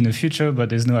disproved in the future, but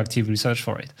there's no active research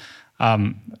for it.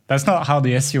 That's not how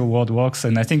the SEO world works.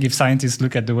 And I think if scientists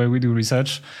look at the way we do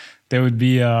research, they would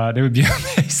be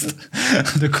amazed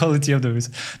the quality of the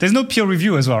research. There's no peer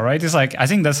review as well, right? It's like, I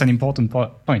think that's an important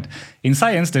point. In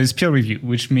science, there's peer review,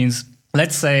 which means,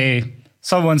 let's say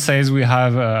someone says we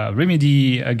have a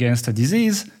remedy against a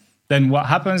disease. Then what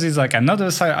happens is like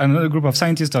another group of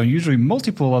scientists, or usually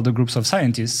multiple other groups of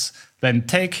scientists, then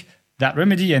take that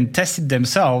remedy and test it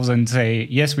themselves and say,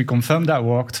 yes, we confirm that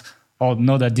worked, or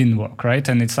no, that didn't work, right?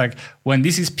 And it's like when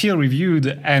this is peer reviewed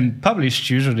and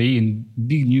published, usually in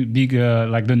big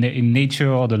in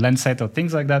Nature or the Lancet or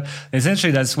things like that,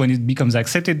 essentially that's when it becomes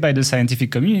accepted by the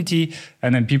scientific community,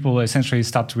 and then people essentially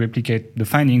start to replicate the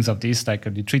findings of this,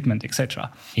 like the treatment,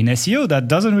 etc. In SEO, that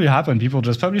doesn't really happen. People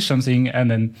just publish something and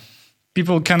then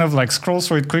people kind of like scroll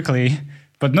through it quickly,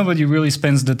 but nobody really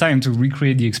spends the time to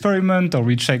recreate the experiment or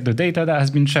recheck the data that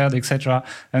has been shared, etc.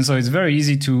 And so it's very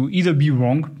easy to either be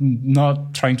wrong,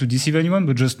 not trying to deceive anyone,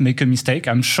 but just make a mistake.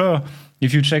 I'm sure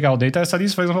if you check our data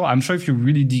studies, for example, I'm sure if you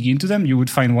really dig into them, you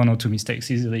would find one or two mistakes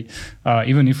easily,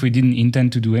 even if we didn't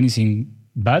intend to do anything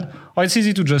bad. Or it's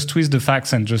easy to just twist the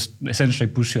facts and just essentially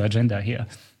push your agenda here.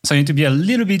 So you need to be a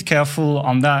little bit careful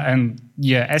on that. And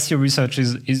yeah, SEO research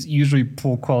is usually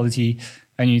poor quality,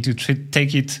 and you need to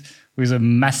take it with a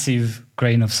massive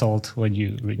grain of salt when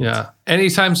you read it. Yeah.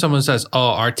 Anytime someone says, oh,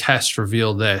 our test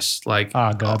revealed this, like,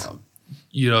 God.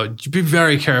 Be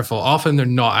very careful. Often they're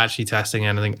not actually testing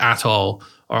anything at all,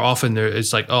 Or often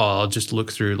it's like, oh, I'll just look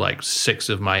through like 6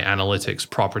 of my analytics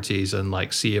properties and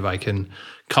like see if I can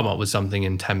come up with something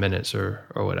in 10 minutes or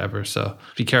whatever. So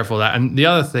be careful of that. And the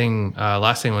other thing,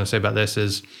 last thing I want to say about this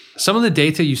is some of the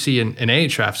data you see in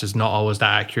Ahrefs is not always that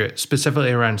accurate,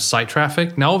 specifically around site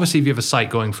traffic. Now, obviously, if you have a site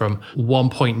going from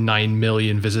 1.9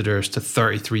 million visitors to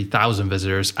 33,000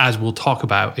 visitors, as we'll talk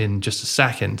about in just a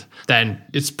second, then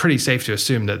it's pretty safe to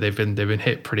assume that they've been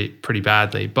hit pretty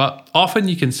badly. But often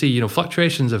you can see,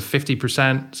 fluctuations of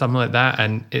 50%, something like that,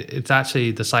 and it's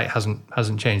actually the site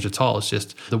hasn't changed at all. It's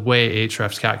just the way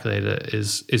Ahrefs calculate it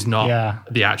is not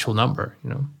the actual number.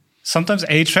 Sometimes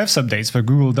Ahrefs updates, but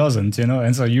Google doesn't,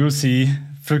 and so you'll see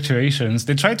fluctuations.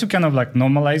 They try to kind of like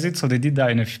normalize it. So they did that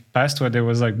in the past where there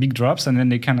was like big drops, and then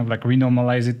they kind of like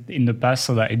renormalize it in the past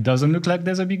so that it doesn't look like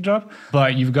there's a big drop.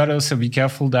 But you've got to also be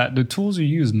careful that the tools you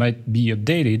use might be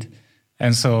updated.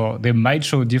 And so they might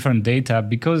show different data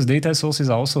because data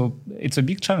sources are also, it's a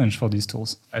big challenge for these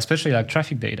tools, especially like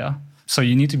traffic data. So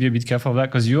you need to be a bit careful of that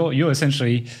because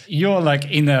you're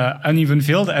like in an uneven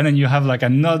field, and then you have like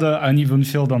another uneven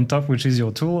field on top, which is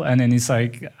your tool. And then it's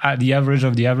like at the average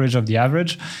of the average of the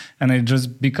average. And it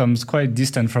just becomes quite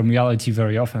distant from reality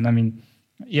very often. I mean,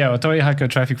 Authority Hacker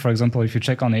traffic, for example, if you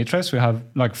check on Ahrefs, we have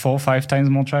like 4 or 5 times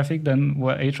more traffic than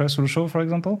what Ahrefs will show, for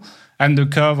example. And the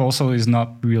curve also is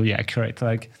not really accurate.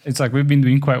 Like it's like we've been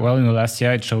doing quite well in the last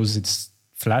year. It shows it's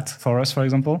flat for us, for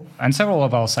example, and several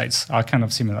of our sites are kind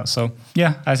of similar. So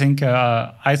I think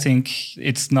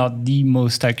it's not the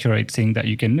most accurate thing that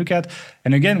you can look at.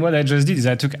 And again, what I just did is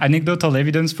I took anecdotal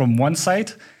evidence from one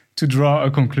site to draw a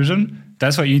conclusion.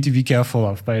 That's what you need to be careful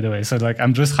of, by the way. So like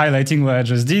I'm just highlighting what I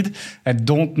just did, and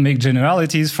don't make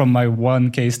generalities from my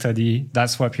one case study.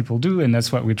 That's what people do, and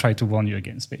that's what we try to warn you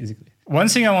against, basically. One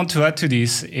thing I want to add to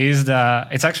this is that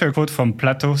it's actually a quote from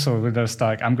Plato. So we're just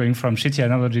like, I'm going from shitty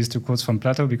analogies to quotes from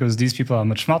Plato because these people are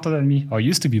much smarter than me, or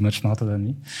used to be much smarter than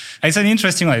me. It's an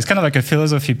interesting one. It's kind of like a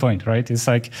philosophy point, right? It's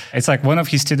like one of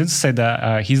his students said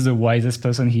that he's the wisest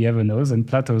person he ever knows, and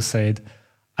Plato said,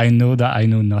 "I know that I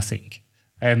know nothing."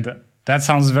 And that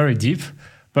sounds very deep,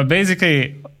 but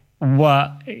basically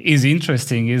what is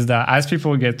interesting is that as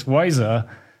people get wiser,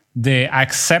 they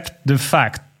accept the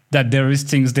fact that there is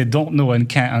things they don't know and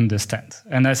can't understand.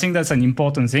 And I think that's an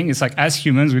important thing. It's like as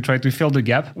humans, we try to fill the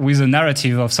gap with a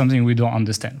narrative of something we don't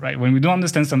understand, right? When we don't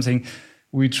understand something,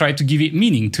 we try to give it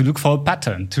meaning, to look for a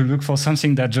pattern, to look for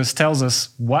something that just tells us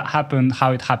what happened,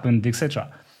 how it happened,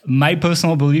 etc. My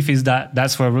personal belief is that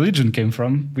that's where religion came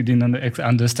from. We didn't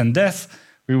understand death.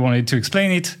 We wanted to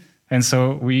explain it. And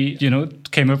so we,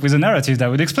 came up with a narrative that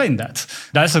would explain that.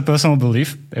 That's a personal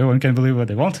belief. Everyone can believe what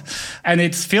they want. And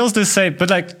it feels the same, but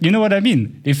like, you know what I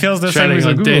mean? It feels the same with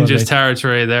a Google dangerous update.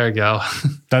 territory. There you go.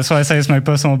 That's why I say it's my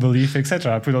personal belief,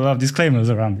 etc. I put a lot of disclaimers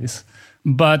around this.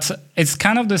 But it's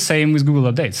kind of the same with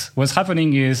Google updates. What's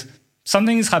happening is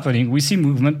something is happening, we see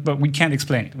movement, but we can't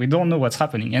explain it. We don't know what's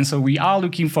happening. And so we are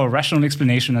looking for a rational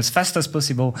explanation as fast as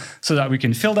possible so that we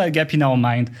can fill that gap in our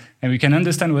mind and we can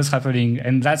understand what's happening.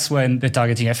 And that's when the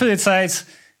targeting affiliate sites,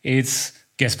 it's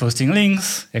guest posting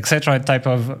links, etc. type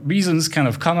of reasons kind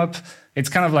of come up. It's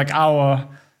kind of like our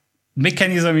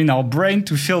mechanism in our brain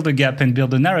to fill the gap and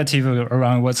build a narrative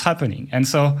around what's happening. And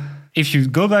so if you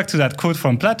go back to that quote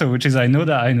from Plato, which is, "I know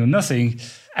that I know nothing,"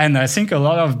 and I think a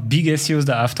lot of big SEOs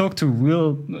that I've talked to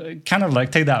will kind of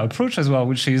like take that approach as well,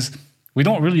 which is we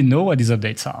don't really know what these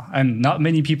updates are. And not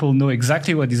many people know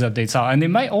exactly what these updates are. And they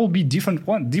might all be different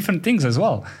things as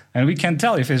well. And we can't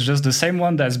tell if it's just the same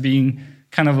one that's being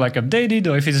kind of like updated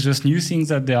or if it's just new things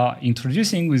that they are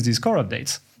introducing with these core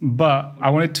updates. But I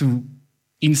wanted to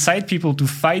incite people to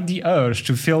fight the urge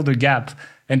to fill the gap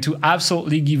and to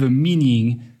absolutely give a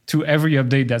meaning to every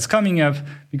update that's coming up,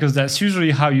 because that's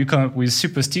usually how you come up with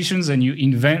superstitions and you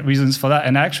invent reasons for that.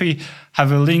 And I actually have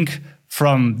a link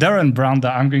from Darren Brown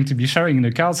that I'm going to be sharing in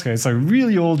the cards here. It's a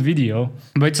really old video,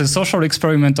 but it's a social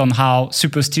experiment on how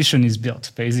superstition is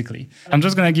built, basically. I'm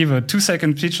just going to give a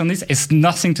 2-second pitch on this. It's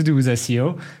nothing to do with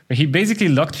SEO, but he basically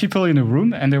locked people in a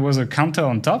room and there was a counter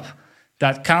on top.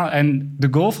 And the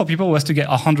goal for people was to get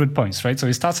 100 points, right? So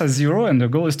it starts at 0 and the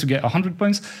goal is to get 100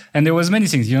 points. And there was many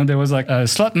things, there was like a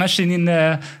slot machine in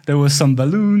there. There was some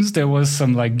balloons. There was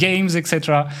some like games,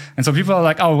 etc. And so people are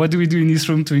like, oh, what do we do in this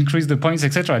room to increase the points,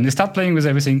 etc. And they start playing with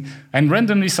everything. And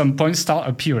randomly some points start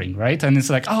appearing, right? And it's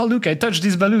like, oh, look, I touched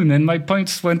this balloon and my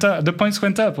points went up. The points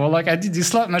went up. Or like I did this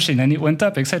slot machine and it went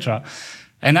up, etc.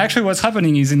 And actually what's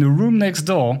happening is in the room next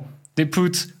door, they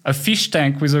put a fish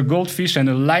tank with a goldfish and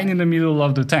a line in the middle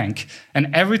of the tank.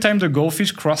 And every time the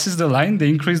goldfish crosses the line, they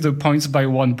increase the points by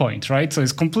 1 point, right? So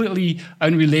it's completely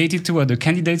unrelated to what the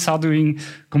candidates are doing,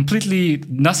 completely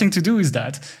nothing to do with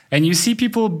that. And you see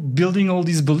people building all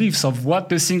these beliefs of what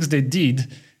the things they did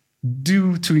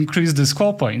do to increase the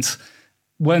score points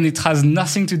when it has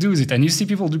nothing to do with it. And you see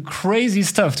people do crazy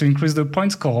stuff to increase the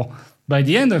point score by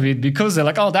the end of it, because they're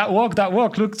like, oh, that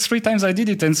worked. Look, 3 times I did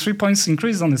it and 3 points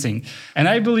increased on the thing. And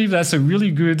I believe that's a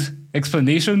really good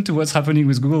explanation to what's happening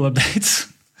with Google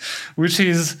Updates, which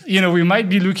is, we might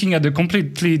be looking at the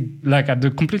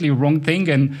completely wrong thing.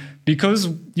 And because,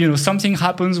 something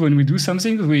happens when we do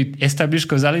something, we establish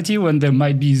causality when there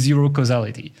might be zero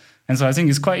causality. And so I think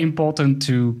it's quite important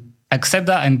to accept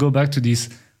that and go back to this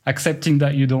accepting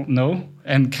that you don't know,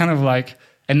 and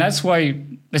and that's why,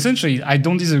 essentially, I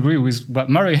don't disagree with what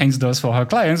Mary Haynes does for her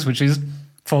clients, which is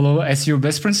follow SEO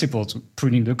best principles,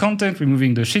 pruning the content,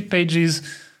 removing the shit pages,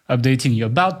 updating your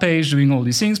about page, doing all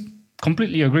these things.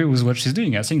 Completely agree with what she's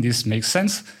doing. I think this makes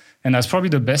sense. And that's probably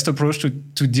the best approach to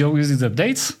deal with these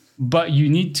updates. But you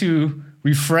need to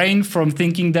refrain from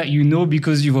thinking that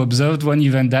because you've observed one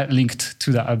event that linked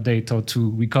to that update or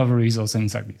to recoveries or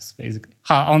things like this, basically.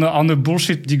 On a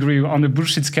bullshit degree, on a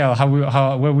bullshit scale,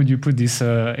 where would you put this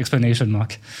explanation,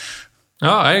 Mark? Oh,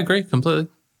 I agree completely.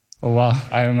 Oh, wow.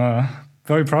 I'm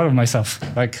very proud of myself.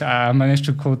 I managed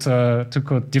to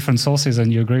quote different sources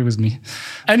and you agree with me.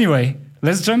 Anyway,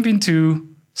 let's jump into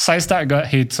sites that got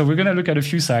hit. So we're going to look at a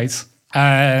few sites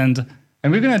and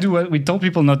we're going to do what we told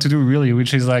people not to do, really,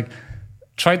 which is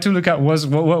try to look at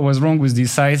what was wrong with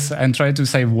these sites and try to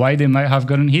say why they might have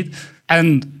gotten hit.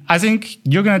 And I think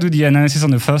you're going to do the analysis on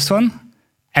the first one,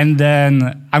 and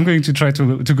then I'm going to try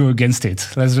to go against it.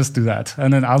 Let's just do that.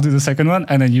 And then I'll do the second one,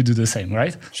 and then you do the same,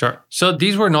 right? Sure. So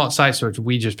these were not sites which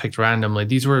we just picked randomly.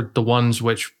 These were the ones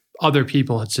which other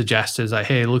people had suggested,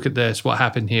 hey, look at this, what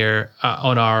happened here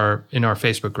in our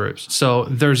Facebook groups. So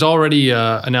there's already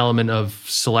an element of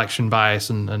selection bias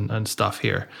and stuff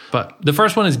here. But the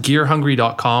first one is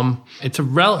gearhungry.com. It's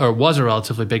was a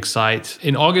relatively big site.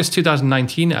 In August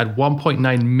 2019, it had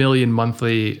 1.9 million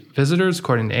monthly visitors,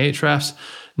 according to Ahrefs.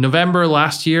 November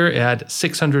last year, it had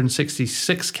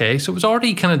 666K. So it was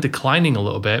already kind of declining a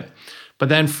little bit. But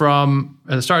then from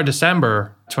the start of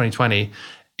December 2020,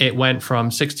 it went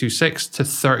from 626 to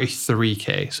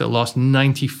 33K. So it lost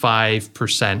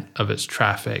 95% of its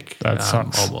traffic,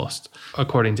 almost,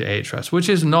 according to Ahrefs, which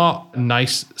is not a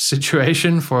nice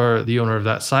situation for the owner of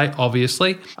that site,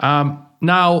 obviously.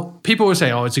 Now, people were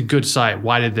saying, it's a good site.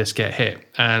 Why did this get hit?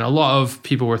 And a lot of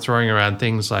people were throwing around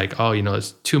things like,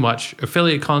 it's too much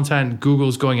affiliate content.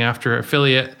 Google's going after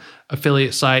affiliate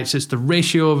sites. It's the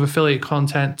ratio of affiliate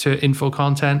content to info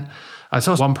content. I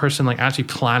saw one person actually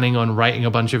planning on writing a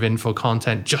bunch of info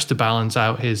content just to balance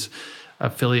out his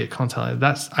affiliate content.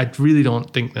 I really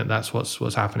don't think that that's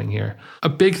what's happening here. A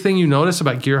big thing you notice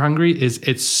about Gear Hungry is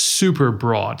it's super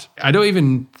broad. I don't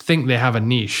even think they have a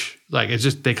niche. It's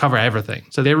just they cover everything.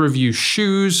 So they review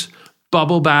shoes,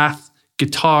 bubble bath,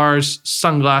 guitars,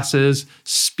 sunglasses,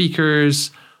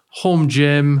 speakers, home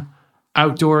gym,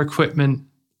 outdoor equipment,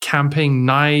 camping,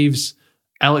 knives,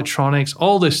 electronics,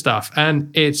 all this stuff.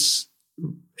 And it's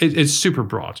super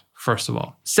broad, first of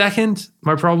all. Second,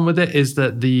 my problem with it is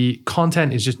that the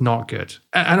content is just not good.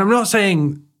 And I'm not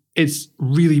saying it's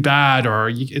really bad or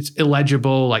it's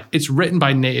illegible. It's written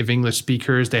by native English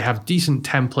speakers. They have decent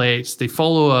templates. They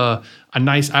follow a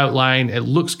nice outline. It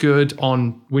looks good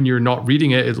when you're not reading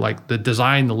it. The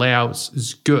design, the layouts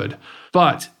is good.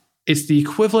 But it's the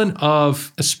equivalent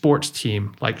of a sports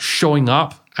team, showing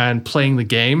up and playing the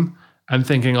game and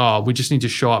thinking, we just need to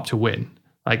show up to win.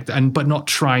 But not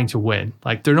trying to win.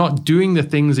 They're not doing the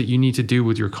things that you need to do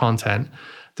with your content.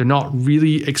 They're not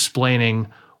really explaining,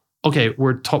 okay,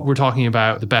 we're talking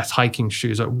about the best hiking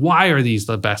shoes. Why are these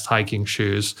the best hiking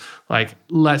shoes?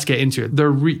 Let's get into it.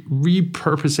 They're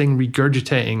repurposing,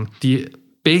 regurgitating the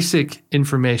basic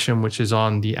information which is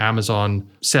on the Amazon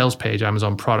sales page,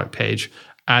 Amazon product page,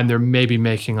 and they're maybe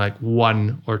making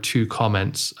 1 or 2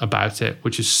 comments about it,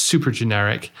 which is super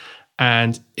generic.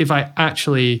 And if I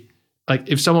actually...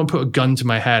 if someone put a gun to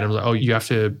my head and was you have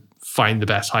to find the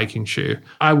best hiking shoe,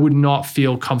 I would not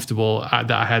feel comfortable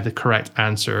that I had the correct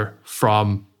answer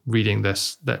from reading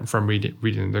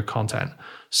reading their content.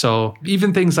 So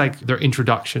even things like their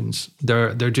introductions,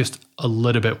 they're just a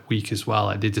little bit weak as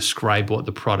well. They describe what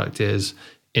the product is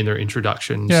in their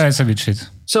introductions. Yeah, it's a bit shit.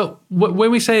 So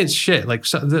when we say it's shit,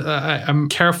 I'm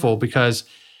careful because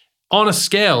on a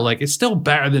scale, it's still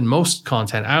better than most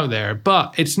content out there,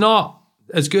 but it's not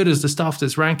as good as the stuff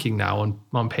that's ranking now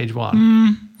on page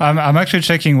one? I'm actually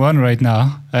checking one right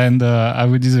now, and I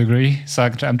would disagree. So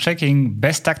I'm checking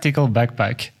best tactical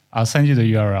backpack. I'll send you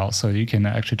the URL so you can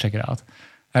actually check it out.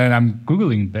 And I'm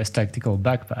Googling best tactical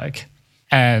backpack.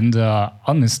 And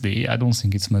honestly, I don't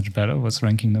think it's much better. What's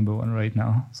ranking number one right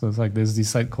now? So it's like there's this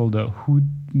site called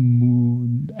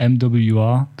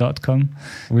hoodmwr.com,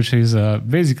 which is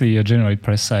basically a generic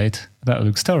press site that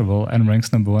looks terrible and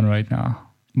ranks number one right now.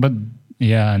 But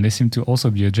yeah, and they seem to also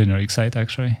be a generic site,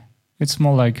 actually. It's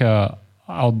more like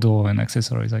outdoor and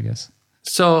accessories, I guess.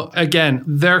 So again,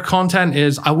 their content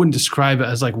is, I wouldn't describe it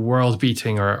as like world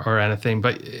beating or anything,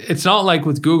 but it's not like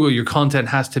with Google, your content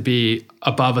has to be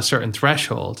above a certain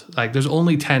threshold. Like there's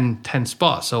only 10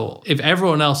 spots. So if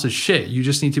everyone else is shit, you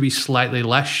just need to be slightly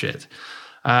less shit.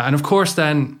 And of course,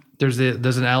 then there's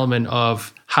an element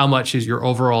of how much is your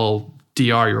overall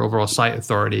DR, your overall site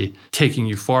authority, taking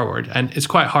you forward. And it's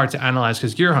quite hard to analyze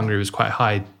because Gear Hungry was quite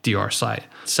high DR site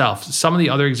itself. Some of the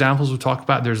other examples we'll talk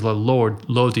about, there's a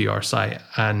low DR site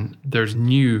and there's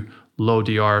new low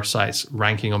DR sites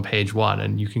ranking on page one.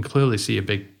 And you can clearly see a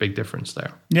big difference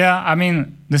there. Yeah, I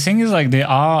mean, the thing is like they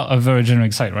are a very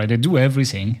generic site, right? They do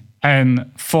everything.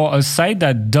 And for a site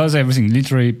that does everything,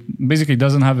 literally, basically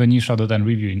doesn't have a niche other than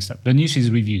reviewing stuff. The niche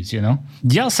is reviews, you know?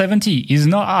 DR70 is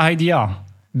not a high DR.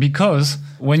 Because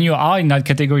when you are in that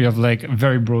category of like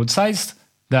very broad sites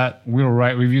that will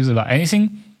write reviews about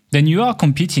anything, then you are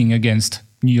competing against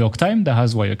New York Times that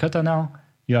has Wirecutter now.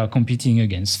 You are competing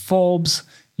against Forbes.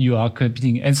 You are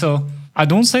competing. And so I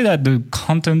don't say that the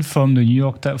content from the New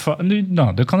York Times,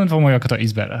 the content from Wirecutter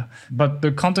is better. But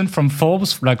the content from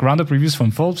Forbes, like roundup reviews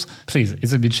from Forbes, please,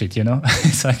 it's a bit shit, you know?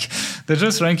 It's like they're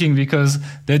just ranking because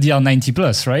they're DR90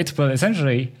 plus, right? But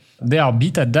essentially, they are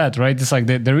beat at that, right? It's like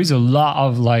there is a lot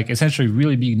of like essentially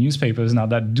really big newspapers now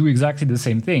that do exactly the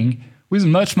same thing with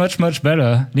much, much, much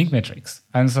better link metrics.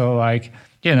 And so like,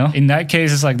 you know, in that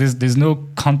case, it's like there's no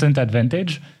content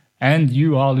advantage and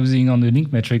you are losing on the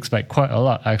link metrics by quite a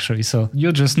lot actually. So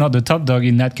you're just not the top dog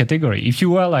in that category. If you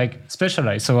were like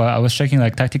specialized, so I was checking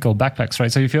like tactical backpacks,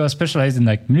 right? So if you are specialized in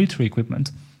like military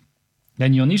equipment,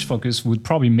 then your niche focus would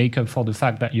probably make up for the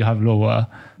fact that you have lower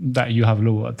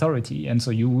authority, and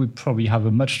so you would probably have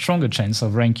a much stronger chance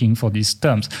of ranking for these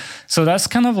terms. So that's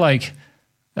kind of what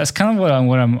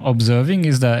I'm observing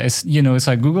is that it's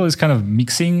like Google is kind of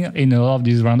mixing in a lot of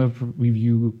these roundup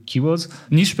review keywords,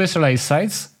 niche specialized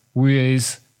sites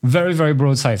with very, very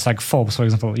broad sites like Forbes, for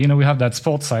example. You know, we have that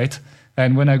sports site,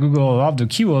 and when I Google a lot of the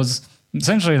keywords,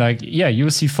 essentially, like, yeah,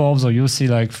 you'll see Forbes or you'll see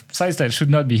like sites that should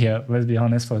not be here. Let's be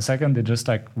honest for a second. They're just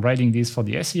like writing this for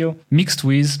the SEO mixed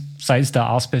with sites that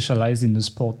are specialized in the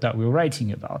sport that we're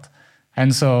writing about.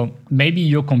 And so maybe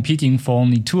you're competing for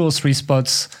only 2 or 3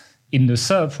 spots in the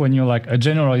SERP when you're like a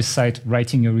generalist site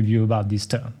writing a review about this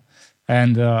term.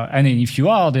 And if you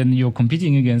are, then you're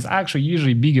competing against actually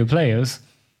usually bigger players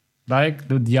like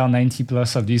the DR90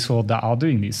 plus of this world that are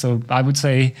doing this. So I would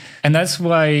say, and that's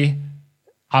why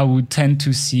I would tend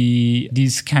to see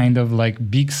these kind of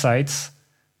like big sites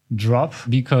drop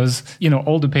because, you know,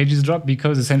 all the pages drop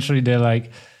because essentially they're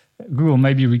like, Google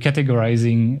might be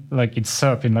recategorizing like its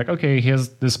SERP in like, okay, here's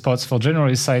the spots for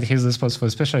generalist site, here's the spots for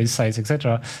specialist sites,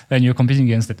 etc. And you're competing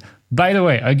against it. By the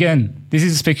way, again, this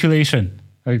is speculation.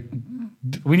 Like,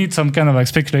 we need some kind of like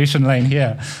speculation line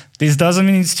here. This doesn't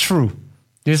mean it's true.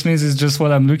 This means it's just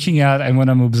what I'm looking at and what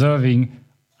I'm observing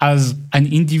as an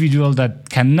individual that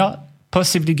cannot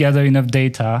possibly gather enough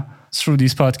data through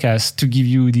this podcast to give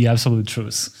you the absolute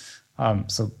truth.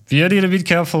 So be a little bit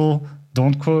careful.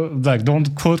 Don't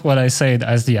quote what I said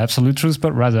as the absolute truth,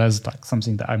 but rather as like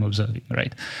something that I'm observing,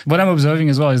 right? What I'm observing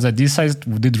as well is that these sites,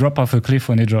 they drop off a cliff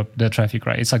when they drop their traffic,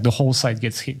 right? It's like the whole site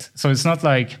gets hit. So it's not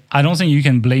like, I don't think you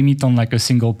can blame it on like a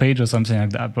single page or something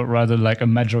like that, but rather like a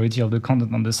majority of the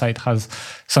content on the site has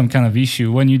some kind of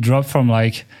issue. When you drop from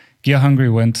like, Gear Hungry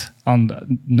went on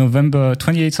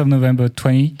 28th of November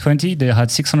 2020. They had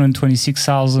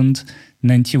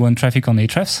 626,091 traffic on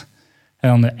Ahrefs.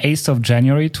 And on the 8th of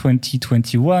January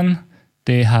 2021,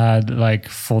 they had like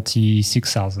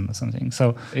 46,000 or something.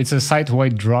 So it's a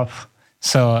site-wide drop.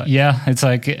 So yeah, it's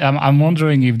like, I'm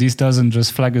wondering if this doesn't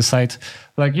just flag a site,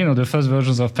 like, you know, the first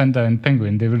versions of Panda and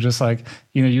Penguin, they were just like,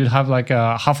 you know, you'd have like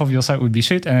half of your site would be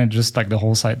shit and then just like the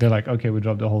whole site, they're like, okay, we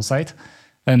dropped the whole site.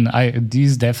 And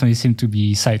these definitely seem to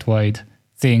be site-wide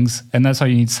things. And that's why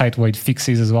you need site-wide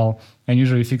fixes as well. And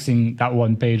usually fixing that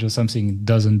one page or something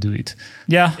doesn't do it.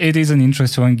 Yeah, it is an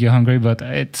interest to Gear Hungry, but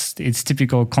it's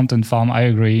typical content farm. I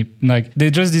agree. Like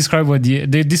they just describe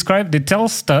they tell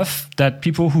stuff that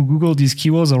people who Google these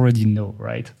keywords already know,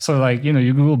 right? So like, you know,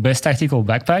 you Google best tactical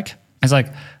backpack, It's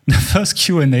like the first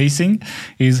Q&A thing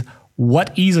is,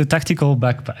 what is a tactical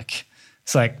backpack?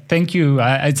 It's like, thank you.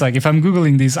 It's like, if I'm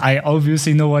Googling this, I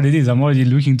obviously know what it is. I'm already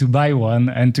looking to buy one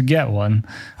and to get one.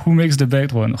 Who makes the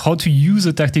best one? How to use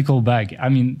a tactical bag? I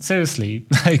mean, seriously,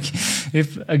 like,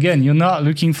 if, again, you're not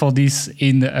looking for this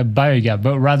in a BioGap,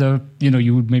 but rather,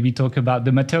 you would maybe talk about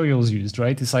the materials used,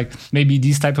 right? It's like, maybe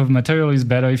this type of material is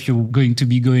better if you're going to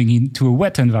be going into a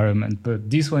wet environment, but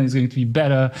this one is going to be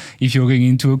better if you're going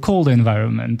into a cold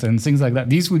environment and things like that.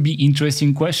 These would be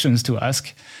interesting questions to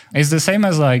ask. It's the same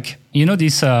as like,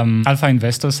 this Alpha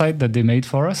Investor site that they made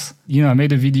for us. I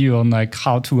made a video on like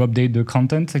how to update the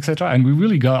content, etc. And we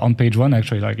really got on page 1,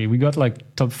 actually. Like we got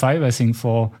like top 5, I think,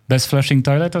 for best flushing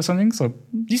toilet or something. So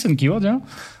decent keyword,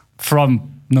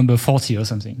 from number 40 or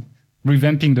something.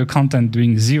 Revamping the content,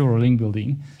 doing zero link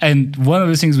building. And one of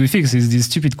the things we fixed is these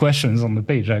stupid questions on the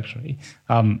page, actually.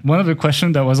 One of the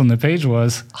questions that was on the page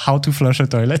was how to flush a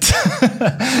toilet.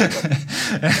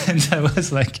 And I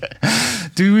was like,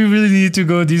 do we really need to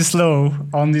go this slow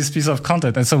on this piece of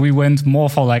content? And so we went more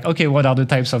for like, okay, what are the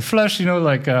types of flush,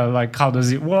 like how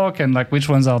does it work? And like which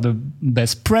ones are the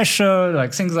best pressure,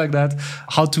 like things like that.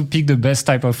 How to pick the best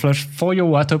type of flush for your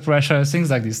water pressure, things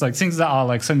like this, like things that are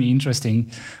like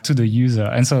semi-interesting to the user.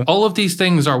 And so all of these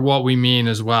things are what we mean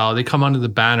as well. They come under the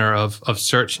banner of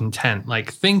search intent.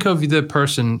 Like think of the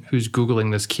person who's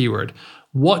Googling this keyword.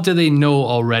 What do they know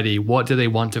already? What do they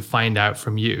want to find out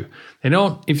from you? They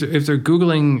don't, if they're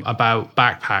Googling about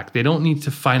backpack, they don't need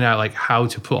to find out like how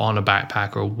to put on a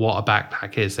backpack or what a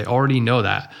backpack is. They already know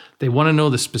that. They want to know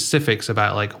the specifics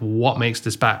about like what makes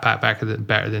this backpack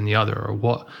better than the other, or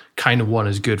what kind of one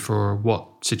is good for what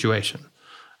situation.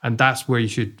 And that's where you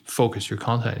should focus your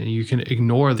content. And you can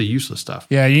ignore the useless stuff.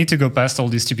 Yeah, you need to go past all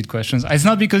these stupid questions. It's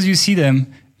not because you see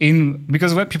them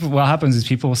because what happens is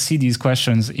people see these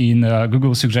questions in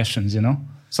Google suggestions,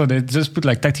 So they just put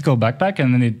like tactical backpack,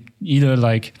 and then it either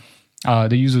like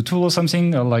they use a tool or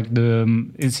something, or like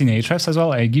it's in Ahrefs as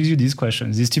well. And it gives you these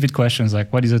questions, these stupid questions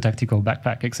like what is a tactical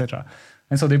backpack, etc.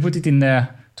 And so they put it in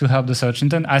there to help the search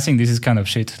intent. I think this is kind of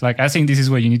shit. Like I think this is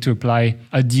where you need to apply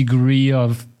a degree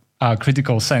of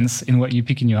critical sense in what you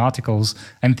pick in your articles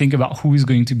and think about who is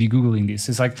going to be Googling this.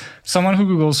 It's like someone who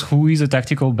Googles what is a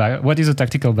tactical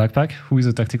backpack? Who is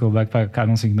a tactical backpack? I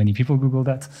don't think many people Google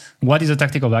that. What is a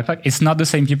tactical backpack? It's not the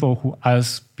same people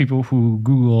who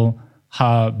Google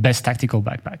best tactical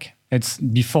backpack. It's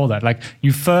before that. Like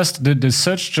you first, the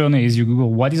search journey is you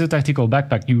Google what is a tactical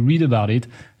backpack, you read about it,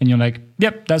 and you're like,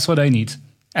 yep, that's what I need.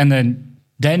 And then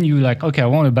you like, okay, I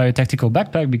want to buy a tactical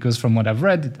backpack because from what I've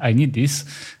read, I need this.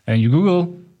 And you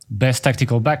Google best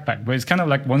tactical backpack, but it's kind of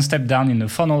like one step down in the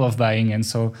funnel of buying. And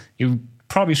so it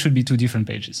probably should be 2 different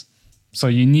pages. So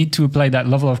you need to apply that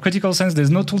level of critical sense.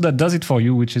 There's no tool that does it for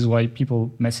you, which is why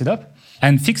people mess it up.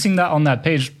 And fixing that on that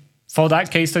page for that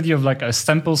case study of like a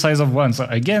sample size of 1. So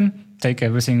again, take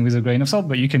everything with a grain of salt,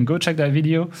 but you can go check that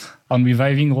video on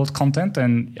reviving old content.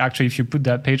 And actually, if you put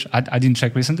that page, I didn't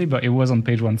check recently, but it was on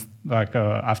page 1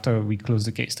 after we closed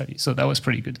the case study. So that was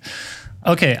pretty good.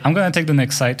 Okay, I'm going to take the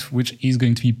next site, which is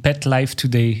going to be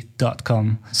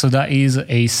petlifetoday.com. So that is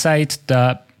a site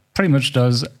that pretty much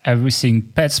does everything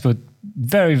pets, but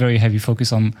very, very heavy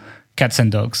focus on cats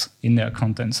and dogs in their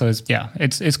content. So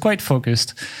it's quite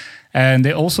focused. And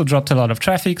they also dropped a lot of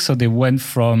traffic. So they went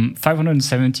from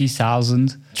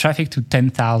 570,000 traffic to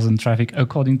 10,000 traffic,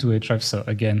 according to Ahrefs. So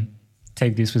again,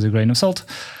 take this with a grain of salt.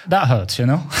 That hurts,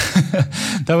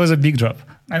 That was a big drop.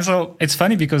 And so it's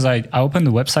funny because I opened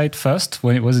the website first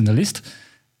when it was in the list.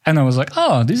 And I was like,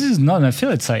 oh, this is not an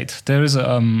affiliate site. There is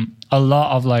a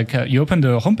lot of like, you open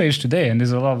the homepage today and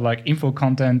there's a lot of like info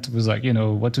content with like,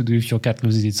 what to do if your cat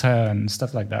loses its hair and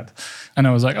stuff like that. And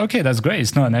I was like, okay, that's great.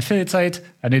 It's not an affiliate site.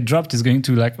 And it dropped is going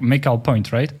to like make our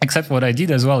point, right? Except what I did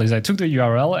as well is I took the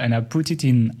URL and I put it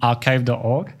in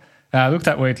archive.org. And I looked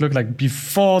at what it looked like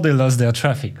before they lost their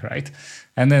traffic, right?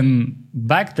 And then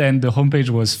back then, the homepage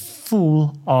was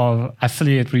full of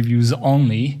affiliate reviews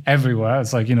only everywhere.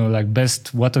 It's like, like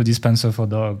best water dispenser for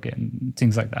dog and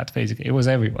things like that, basically. It was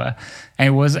everywhere. And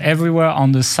it was everywhere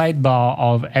on the sidebar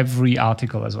of every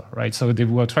article as well, right? So they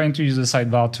were trying to use the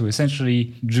sidebar to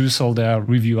essentially juice all their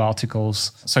review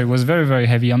articles. So it was very, very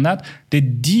heavy on that. They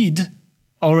did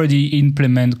already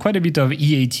implement quite a bit of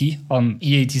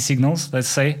EAT signals, let's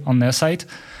say, on their site.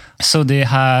 So they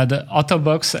had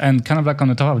Otterbox and kind of like on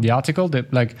the top of the article, they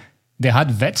had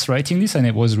vets writing this and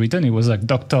it was like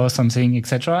doctor something,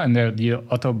 etc. And the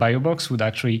AutoBiobox would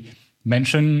actually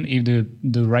mention if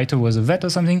the writer was a vet or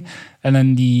something. And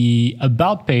then the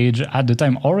About page at the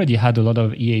time already had a lot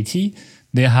of EAT.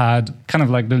 They had kind of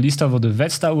like the list of all the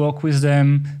vets that work with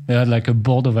them. They had like a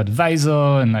board of advisor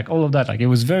and like all of that. Like it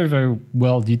was very, very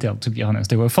well detailed, to be honest.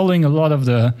 They were following a lot of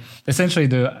essentially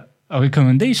the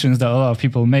recommendations that a lot of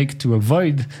people make to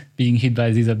avoid being hit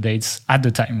by these updates at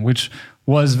the time, which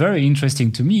was very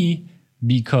interesting to me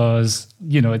because,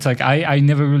 it's like I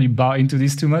never really bought into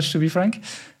this too much, to be frank.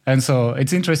 And so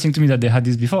it's interesting to me that they had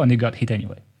this before and they got hit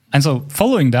anyway. And so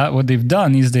following that, what they've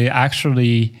done is they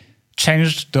actually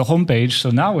changed the homepage. So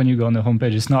now when you go on the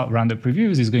homepage, it's not roundup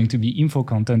reviews, it's going to be info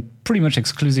content pretty much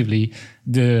exclusively.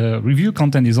 The review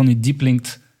content is only deep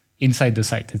linked inside the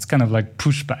site. It's kind of like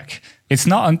pushed back. It's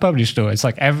not unpublished though. It's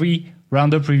like every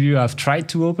roundup review I've tried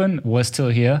to open was still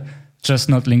here, just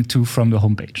not linked to from the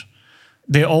homepage.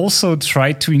 They also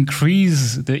tried to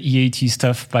increase the EAT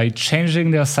stuff by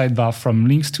changing their sidebar from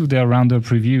links to their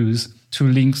roundup reviews to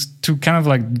links to kind of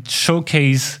like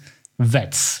showcase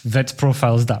vet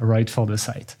profiles that write for the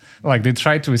site. Like they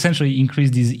try to essentially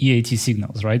increase these EAT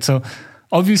signals, right? So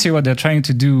obviously what they're trying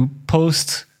to do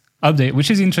post update, which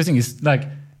is interesting, is like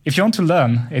if you want to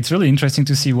learn, it's really interesting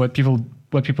to see what people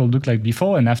look like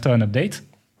before and after an update.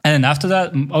 And after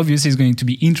that, obviously it's going to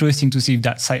be interesting to see if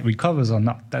that site recovers or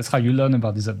not. That's how you learn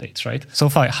about these updates, right? So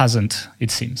far it hasn't,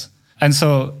 it seems. And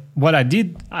so what I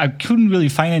did, I couldn't really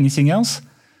find anything else.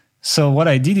 So what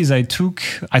I did is I took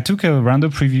a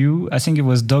roundup review. I think it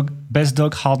was best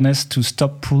dog hardness to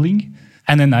stop pulling.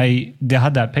 And then they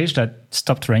had that page that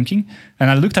stopped ranking.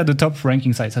 And I looked at the top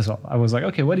ranking sites as well. I was like,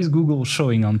 okay, what is Google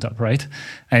showing on top, right?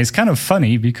 And it's kind of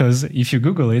funny because if you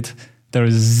Google it, there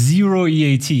is 0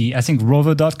 EAT. I think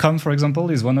rover.com, for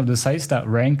example, is one of the sites that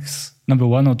ranks number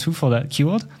 1 or 2 for that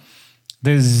keyword.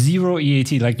 There's 0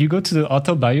 EAT. Like you go to the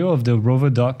author bio of the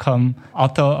rover.com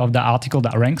author of the article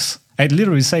that ranks. It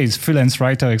literally says freelance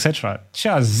writer, etc. She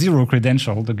has 0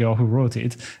 credential, the girl who wrote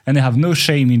it, and they have no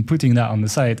shame in putting that on the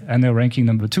site, and they're ranking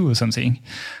number 2 or something.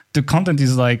 The content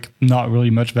is like not really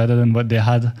much better than what they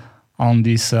had on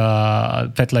this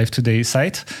Pet Life Today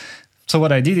site. So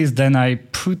what I did is then I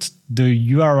put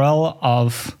the URL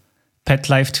of Pet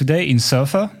Life Today in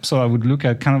Surfer. So I would look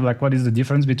at kind of like what is the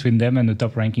difference between them and the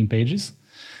top ranking pages.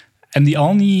 And the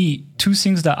only 2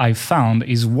 things that I found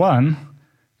is one,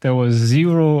 there was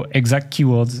 0 exact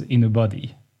keywords in the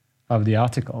body of the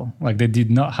article. Like they did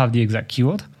not have the exact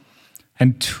keyword.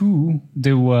 And 2,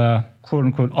 they were quote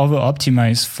unquote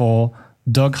over-optimized for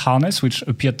dog harness, which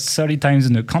appeared 30 times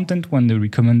in the content when the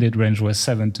recommended range was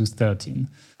 7 to 13.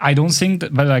 I don't think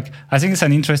that, but like, I think it's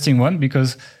an interesting one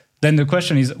because then the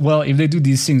question is, well, if they do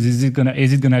these things, is it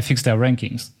gonna fix their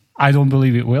rankings? I don't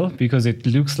believe it will because it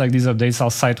looks like these updates are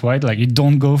site-wide. Like you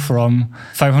don't go from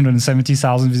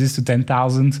 570,000 visits to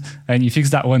 10,000 and you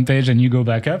fix that one page and you go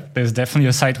back up. There's definitely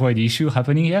a site-wide issue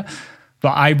happening here.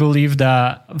 But I believe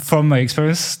that from my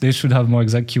experience, they should have more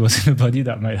exact keywords in the body.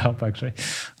 That might help actually.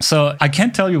 So I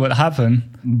can't tell you what happened,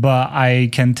 but I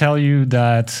can tell you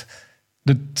that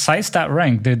the sites that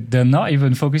rank, they're not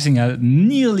even focusing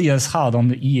nearly as hard on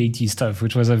the EAT stuff,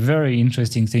 which was a very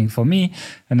interesting thing for me.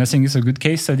 And I think it's a good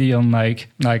case study on like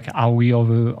are we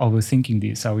overthinking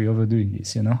this? Are we overdoing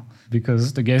this,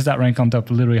 Because the guys that rank on top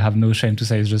literally have no shame to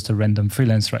say it's just a random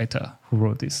freelance writer who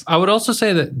wrote this. I would also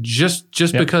say that just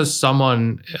because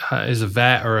someone is a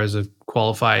vet or has a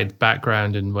qualified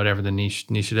background in whatever the niche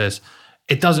it is,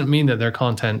 it doesn't mean that their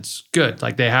content's good.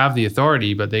 Like they have the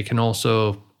authority, but they can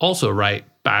also write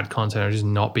bad content or just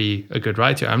not be a good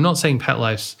writer. I'm not saying Pet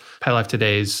Life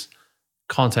Today's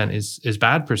content is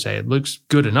bad per se. It looks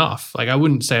good enough. Like I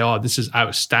wouldn't say, oh, this is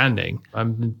outstanding. I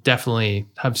definitely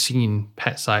have seen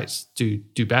pet sites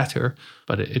do better,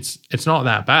 but it's not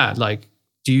that bad. Like,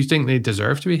 do you think they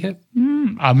deserve to be hit?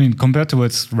 I mean, compared to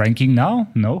what's ranking now,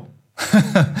 no.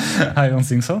 I don't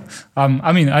think so. I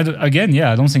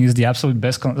don't think it's the absolute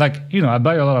best. I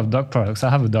buy a lot of dog products. I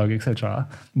have a dog, etc.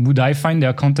 Would I find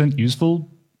their content useful?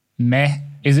 Meh.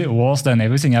 Is it worse than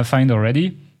everything I find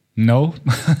already? No.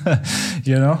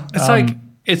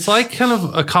 It's like kind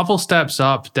of a couple steps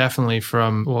up, definitely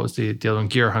from what was the deal on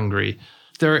Gear Hungry.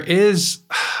 There is,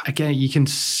 again, you can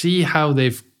see how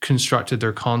they've constructed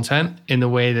their content in the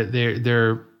way that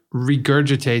they're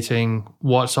regurgitating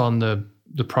what's on the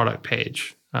product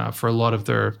page for a lot of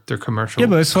their commercial. Yeah,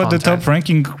 but it's what the top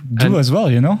ranking do as well,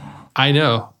 I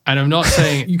know. And I'm not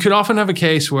saying you could often have a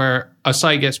case where a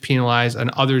site gets penalized and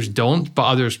others don't, but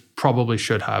others probably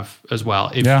should have as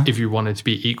well if you wanted to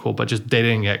be equal, but just they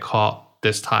didn't get caught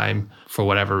this time for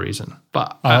whatever reason.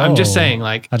 But I'm just saying,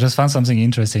 like, I just found something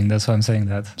interesting. That's why I'm saying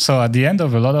that. So at the end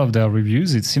of a lot of their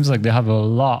reviews, it seems like they have a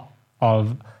lot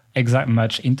of exact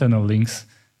match internal links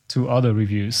to other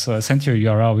reviews. So I sent you a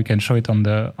URL. We can show it on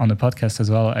the podcast as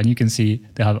well. And you can see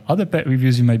they have other pet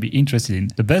reviews you might be interested in.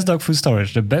 The best dog food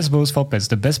storage, the best bows for pets,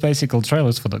 the best bicycle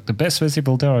trailers for dog, the best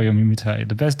flexible terrarium humidifier,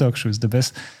 the best dog shoes, the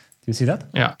best... Do you see that?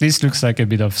 Yeah. This looks like a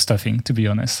bit of stuffing, to be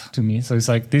honest, to me. So it's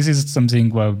like, this is something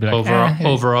where I'll be like...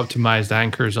 Over-optimized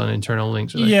anchors on internal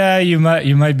links. Right? Yeah, you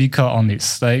might be caught on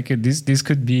this. Like, this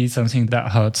could be something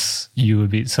that hurts you a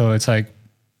bit. So it's like,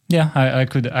 yeah, I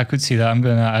could see that. I'm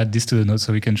going to add this to the notes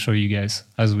so we can show you guys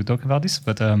as we talk about this.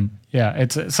 But yeah,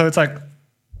 it's like,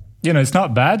 it's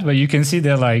not bad, but you can see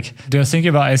they're thinking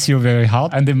about SEO very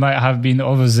hard, and they might have been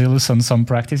overzealous on some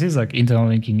practices, like internal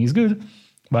linking is good.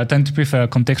 But I tend to prefer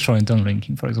contextual internal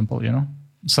linking, for example,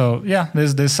 So yeah,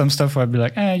 there's some stuff where I'd be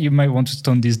like, you might want to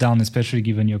tone this down, especially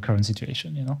given your current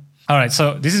situation, All right,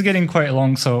 so this is getting quite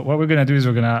long. So what we're going to do is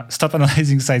we're going to stop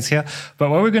analyzing sites here. But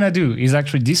what we're going to do is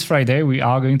actually this Friday, we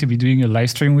are going to be doing a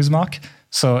live stream with Mark.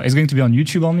 So it's going to be on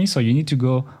YouTube only. So you need to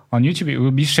go on YouTube. It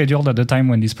will be scheduled at the time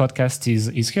when this podcast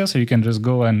is here. So you can just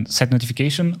go and set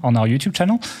notification on our YouTube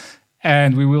channel.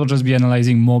 And we will just be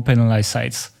analyzing more penalized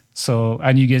sites. So,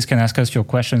 and you guys can ask us your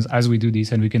questions as we do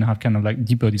this, and we can have kind of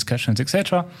deeper discussions,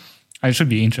 etc. It should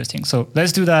be interesting. So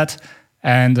let's do that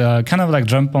and kind of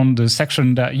jump on the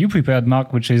section that you prepared,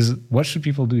 Mark, which is what should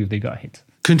people do if they got hit?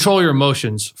 Control your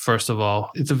emotions, first of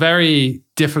all. It's a very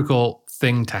difficult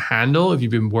thing to handle if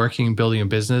you've been working, building a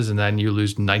business, and then you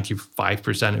lose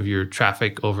 95% of your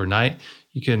traffic overnight.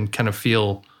 You can kind of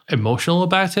feel emotional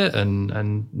about it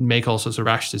and make all sorts of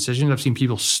rash decisions. I've seen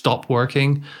people stop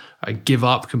working, give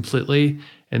up completely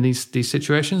in these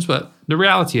situations. But the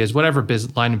reality is, whatever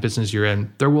line of business you're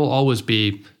in, there will always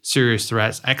be serious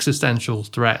threats, existential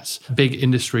threats, big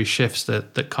industry shifts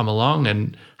that come along,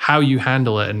 and how you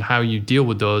handle it and how you deal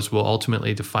with those will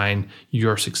ultimately define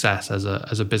your success as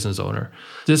a business owner.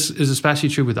 This is especially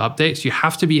true with updates. You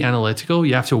have to be analytical.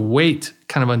 You have to wait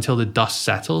kind of until the dust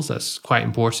settles. That's quite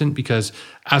important, because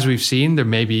as we've seen, there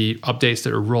may be updates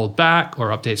that are rolled back, or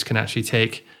updates can actually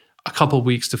take a couple of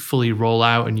weeks to fully roll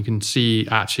out, and you can see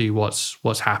actually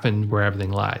what's happened, where everything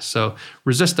lies. So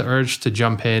resist the urge to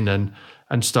jump in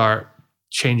and start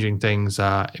changing things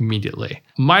immediately.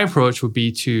 My approach would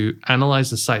be to analyze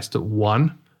the sites that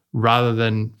won rather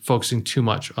than focusing too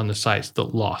much on the sites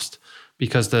that lost,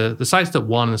 because the sites that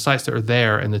won and the sites that are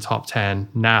there in the top 10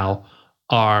 now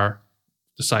are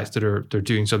the sites that they're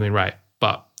doing something right.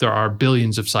 But there are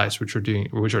billions of sites which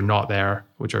are not there,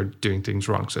 which are doing things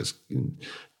wrong. So it's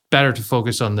better to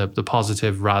focus on the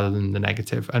positive rather than the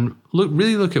negative, and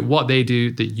really look at what they do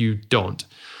that you don't.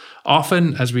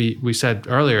 Often, as we said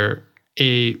earlier,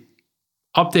 a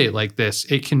update like this,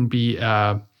 it can be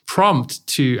a prompt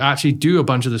to actually do a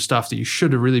bunch of the stuff that you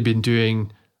should have really been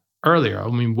doing earlier. I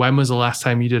mean, when was the last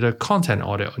time you did a content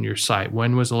audit on your site?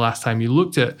 When was the last time you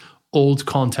looked at old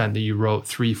content that you wrote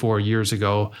 3-4 years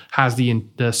ago? Has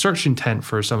the search intent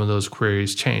for some of those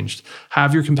queries changed?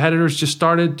 Have your competitors just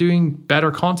started doing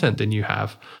better content than you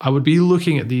have? I would be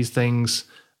looking at these things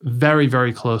very,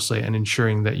 very closely and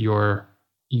ensuring that you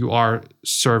are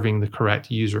serving the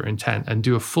correct user intent, and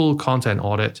do a full content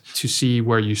audit to see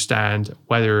where you stand,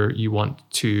 whether you want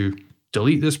to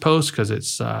delete this post because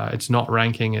it's not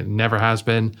ranking, it never has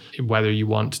been, whether you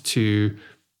want to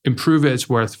improve it, it's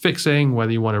worth fixing,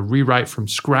 whether you want to rewrite from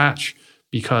scratch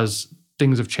because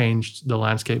things have changed, the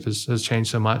landscape has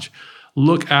changed so much.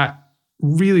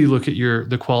 Really look at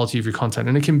the quality of your content.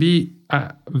 And it can be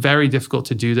very difficult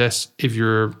to do this if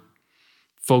you're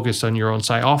focused on your own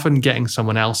site. Often getting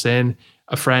someone else in,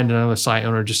 a friend, another site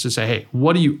owner, just to say, hey,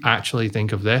 what do you actually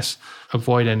think of this?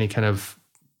 Avoid any kind of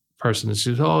person that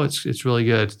says, oh, it's really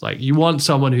good. You want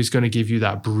someone who's going to give you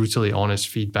that brutally honest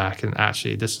feedback, and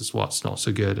actually this is what's not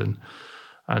so good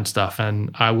and stuff. And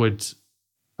I would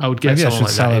get maybe someone I should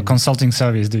like sell that a consulting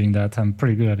service doing that. I'm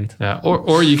pretty good at it. Yeah,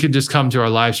 or you could just come to our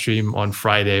live stream on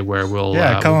Friday where we'll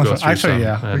go through actually,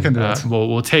 yeah, we can do that.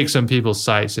 We'll take some people's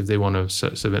sites if they want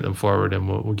to submit them forward, and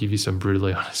we'll give you some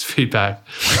brutally honest feedback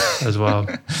as well.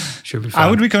 Should be fun. I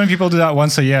would recommend people do that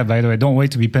once a year, by the way. Don't wait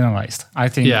to be penalized. I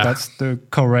think that's the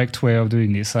correct way of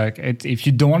doing this. If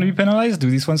you don't want to be penalized,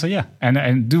 do this once a year,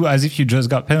 and do as if you just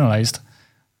got penalized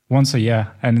once a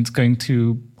year, and it's going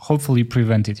to hopefully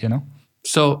prevent it,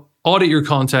 So audit your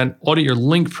content, audit your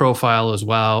link profile as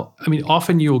well. I mean,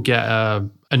 often you'll get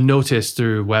a notice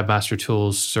through Webmaster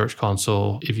Tools, Search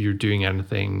Console, if you're doing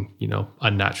anything,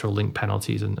 unnatural link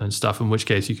penalties and stuff, in which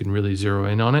case you can really zero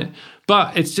in on it.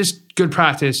 But it's just good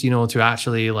practice, to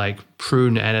actually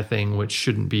prune anything which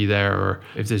shouldn't be there, or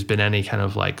if there's been any kind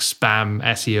of spam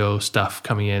SEO stuff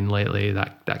coming in lately,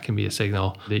 that can be a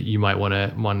signal that you might want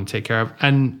to take care of.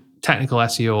 And technical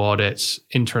SEO audits,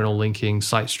 internal linking,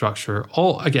 site structure,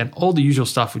 all the usual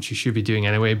stuff which you should be doing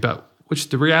anyway, but which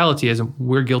the reality is, and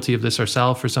we're guilty of this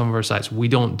ourselves for some of our sites, we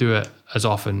don't do it as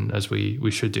often as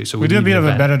we should do. So we do a bit of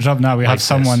a better job now. We have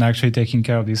someone actually taking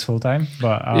care of this full time,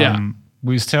 but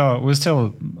we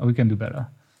can do better.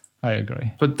 I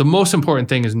agree. But the most important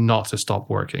thing is not to stop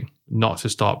working, not to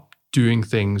stop doing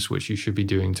things which you should be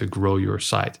doing to grow your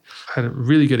site. I had a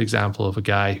really good example of a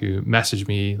guy who messaged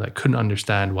me, like couldn't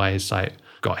understand why his site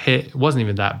got hit. It wasn't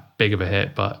even that big of a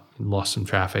hit, but lost some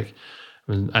traffic.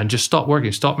 And just stopped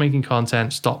working, stopped making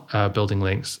content, stopped building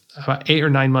links. About 8 or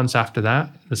 9 months after that,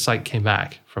 the site came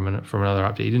back from another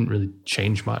update. He didn't really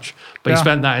change much, but he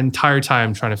spent that entire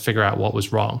time trying to figure out what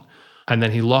was wrong. And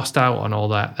then he lost out on all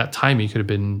that time he could have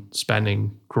been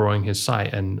spending growing his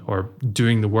site or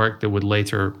doing the work that would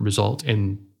later result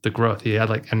in the growth. He had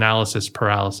like analysis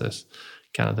paralysis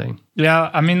kind of thing. Yeah,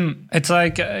 I mean, it's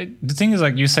like, the thing is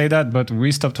like you say that, but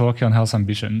we stopped working on Health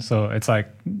Ambition. So it's like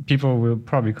people will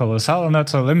probably call us out on that.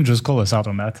 So let me just call us out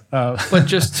on that. But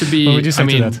just to be,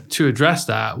 to address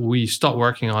that, we stopped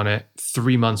working on it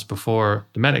 3 months before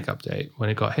the Medic update when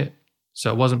it got hit.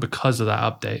 So it wasn't because of that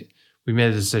update. We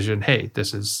made a decision, hey,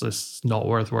 this is not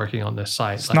worth working on this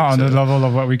site. It's not on the level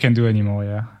of what we can do anymore,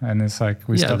 yeah. And it's like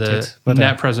we stopped it. But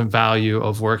net present value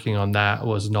of working on that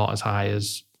was not as high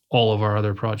as all of our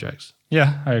other projects.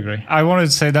 Yeah, I agree. I wanted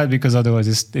to say that because otherwise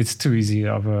it's too easy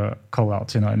of a call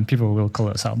out, and people will call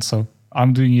us out. So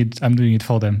I'm doing it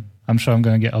for them. I'm sure I'm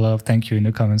going to get a lot of thank you in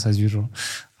the comments as usual.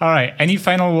 All right. Any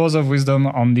final words of wisdom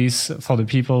on this for the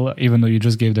people, even though you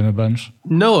just gave them a bunch?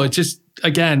 No, it's just,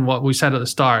 again, what we said at the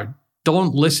start.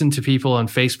 Don't listen to people on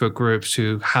Facebook groups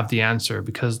who have the answer,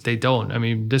 because they don't. I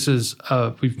mean, this is,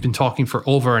 we've been talking for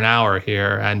over an hour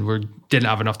here and we didn't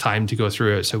have enough time to go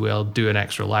through it. So we'll do an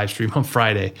extra live stream on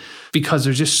Friday, because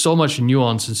there's just so much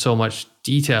nuance and so much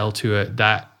detail to it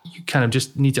that you kind of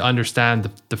just need to understand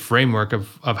the framework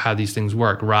of how these things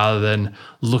work, rather than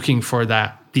looking for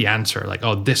the answer. Like,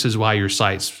 oh, this is why your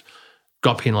site's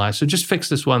got penalized. So just fix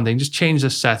this one thing, just change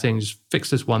this setting, just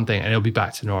fix this one thing, and it'll be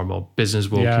back to normal. Business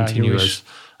will continue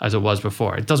as it was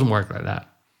before. It doesn't work like that.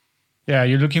 Yeah,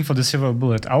 you're looking for the silver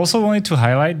bullet. I also wanted to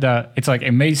highlight that it's like,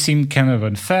 it may seem kind of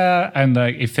unfair, and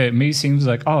like if it may seem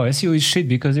like, oh, SEO is shit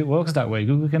because it works that way.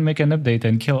 Google can make an update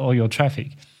and kill all your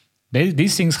traffic.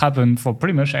 These things happen for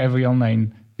pretty much every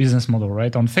online business model,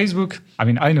 right? On Facebook, I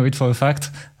mean, I know it for a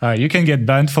fact. You can get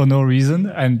banned for no reason,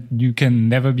 and you can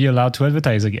never be allowed to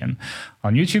advertise again.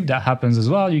 On YouTube, that happens as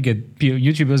well.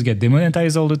 YouTubers get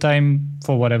demonetized all the time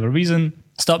for whatever reason.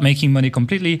 Stop making money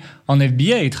completely. On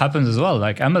FBA, it happens as well.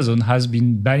 Like Amazon has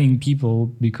been banning people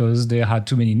because they had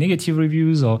too many negative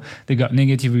reviews, or they got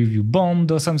negative review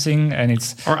bombed or something. And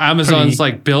or Amazon's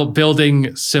like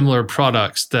building similar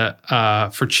products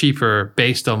that for cheaper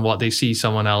based on what they see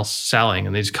someone else selling,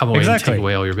 and they just come away and take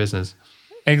away all your business.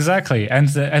 Exactly. And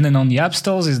then on the app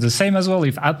stores is the same as well.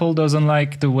 If Apple doesn't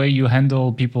like the way you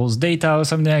handle people's data or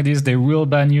something like this, they will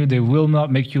ban you. They will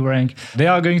not make you rank. They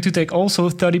are going to take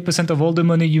also 30% of all the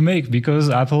money you make, because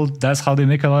Apple, that's how they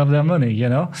make a lot of their money,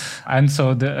 And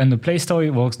so the Play Store,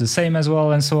 it works the same as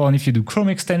well, and so on. If you do Chrome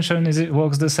extension, it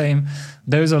works the same.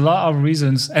 There's a lot of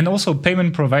reasons. And also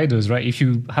payment providers, right? If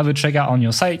you have a checkout on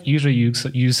your site, usually you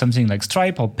use something like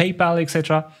Stripe or PayPal,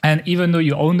 etc. And even though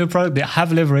you own the product, they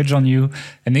have leverage on you,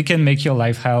 and they can make your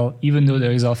life hell, even though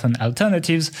there is often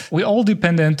alternatives. We're all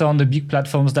dependent on the big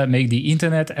platforms that make the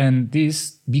internet, and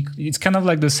it's kind of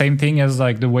like the same thing as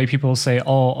like the way people say,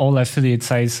 oh, all affiliate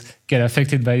sites get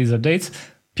affected by these updates.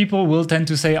 People will tend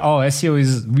to say, oh, SEO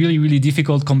is really, really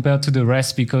difficult compared to the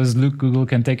rest because look, Google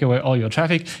can take away all your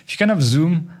traffic. If you kind of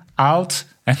zoom out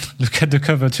and look at the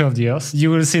curvature of the earth, you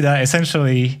will see that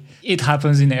essentially it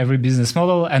happens in every business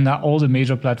model, and that all the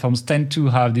major platforms tend to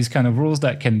have these kind of rules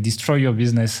that can destroy your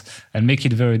business and make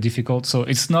it very difficult. So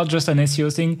it's not just an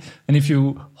SEO thing. And if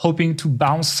you're hoping to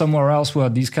bounce somewhere else where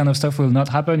this kind of stuff will not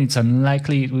happen, it's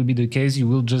unlikely it will be the case. You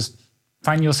will just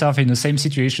find yourself in the same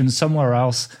situation somewhere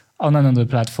else on another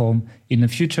platform in the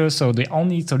future. So the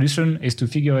only solution is to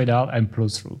figure it out and plow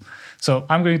through. So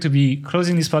I'm going to be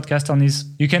closing this podcast on this.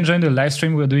 You can join the live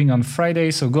stream we're doing on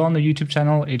Friday. So go on the YouTube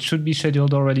channel. It should be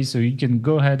scheduled already. So you can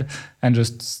go ahead and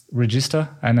just register,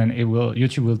 and then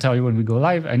YouTube will tell you when we go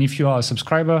live. And if you are a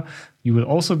subscriber, you will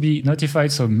also be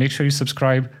notified. So make sure you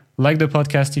subscribe, like the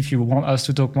podcast if you want us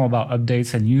to talk more about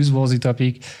updates and newsworthy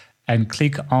topic, and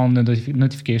click on the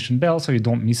notification bell so you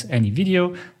don't miss any video.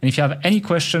 And if you have any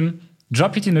question,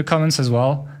 drop it in the comments as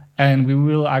well. And we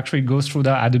will actually go through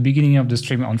that at the beginning of the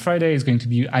stream on Friday. It's going to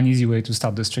be an easy way to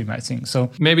start the stream, I think.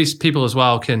 So maybe people as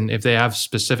well can, if they have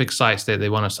specific sites that they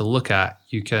want us to look at,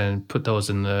 you can put those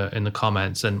in the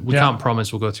comments. And we can't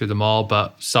promise we'll go through them all,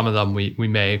 but some of them we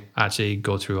may actually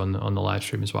go through on the live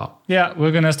stream as well. Yeah,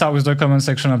 we're going to start with the comment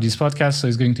section of this podcast. So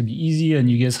it's going to be easy and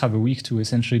you guys have a week to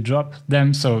essentially drop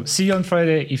them. So see you on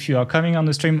Friday if you are coming on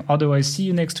the stream. Otherwise, see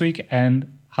you next week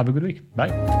and have a good week.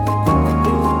 Bye.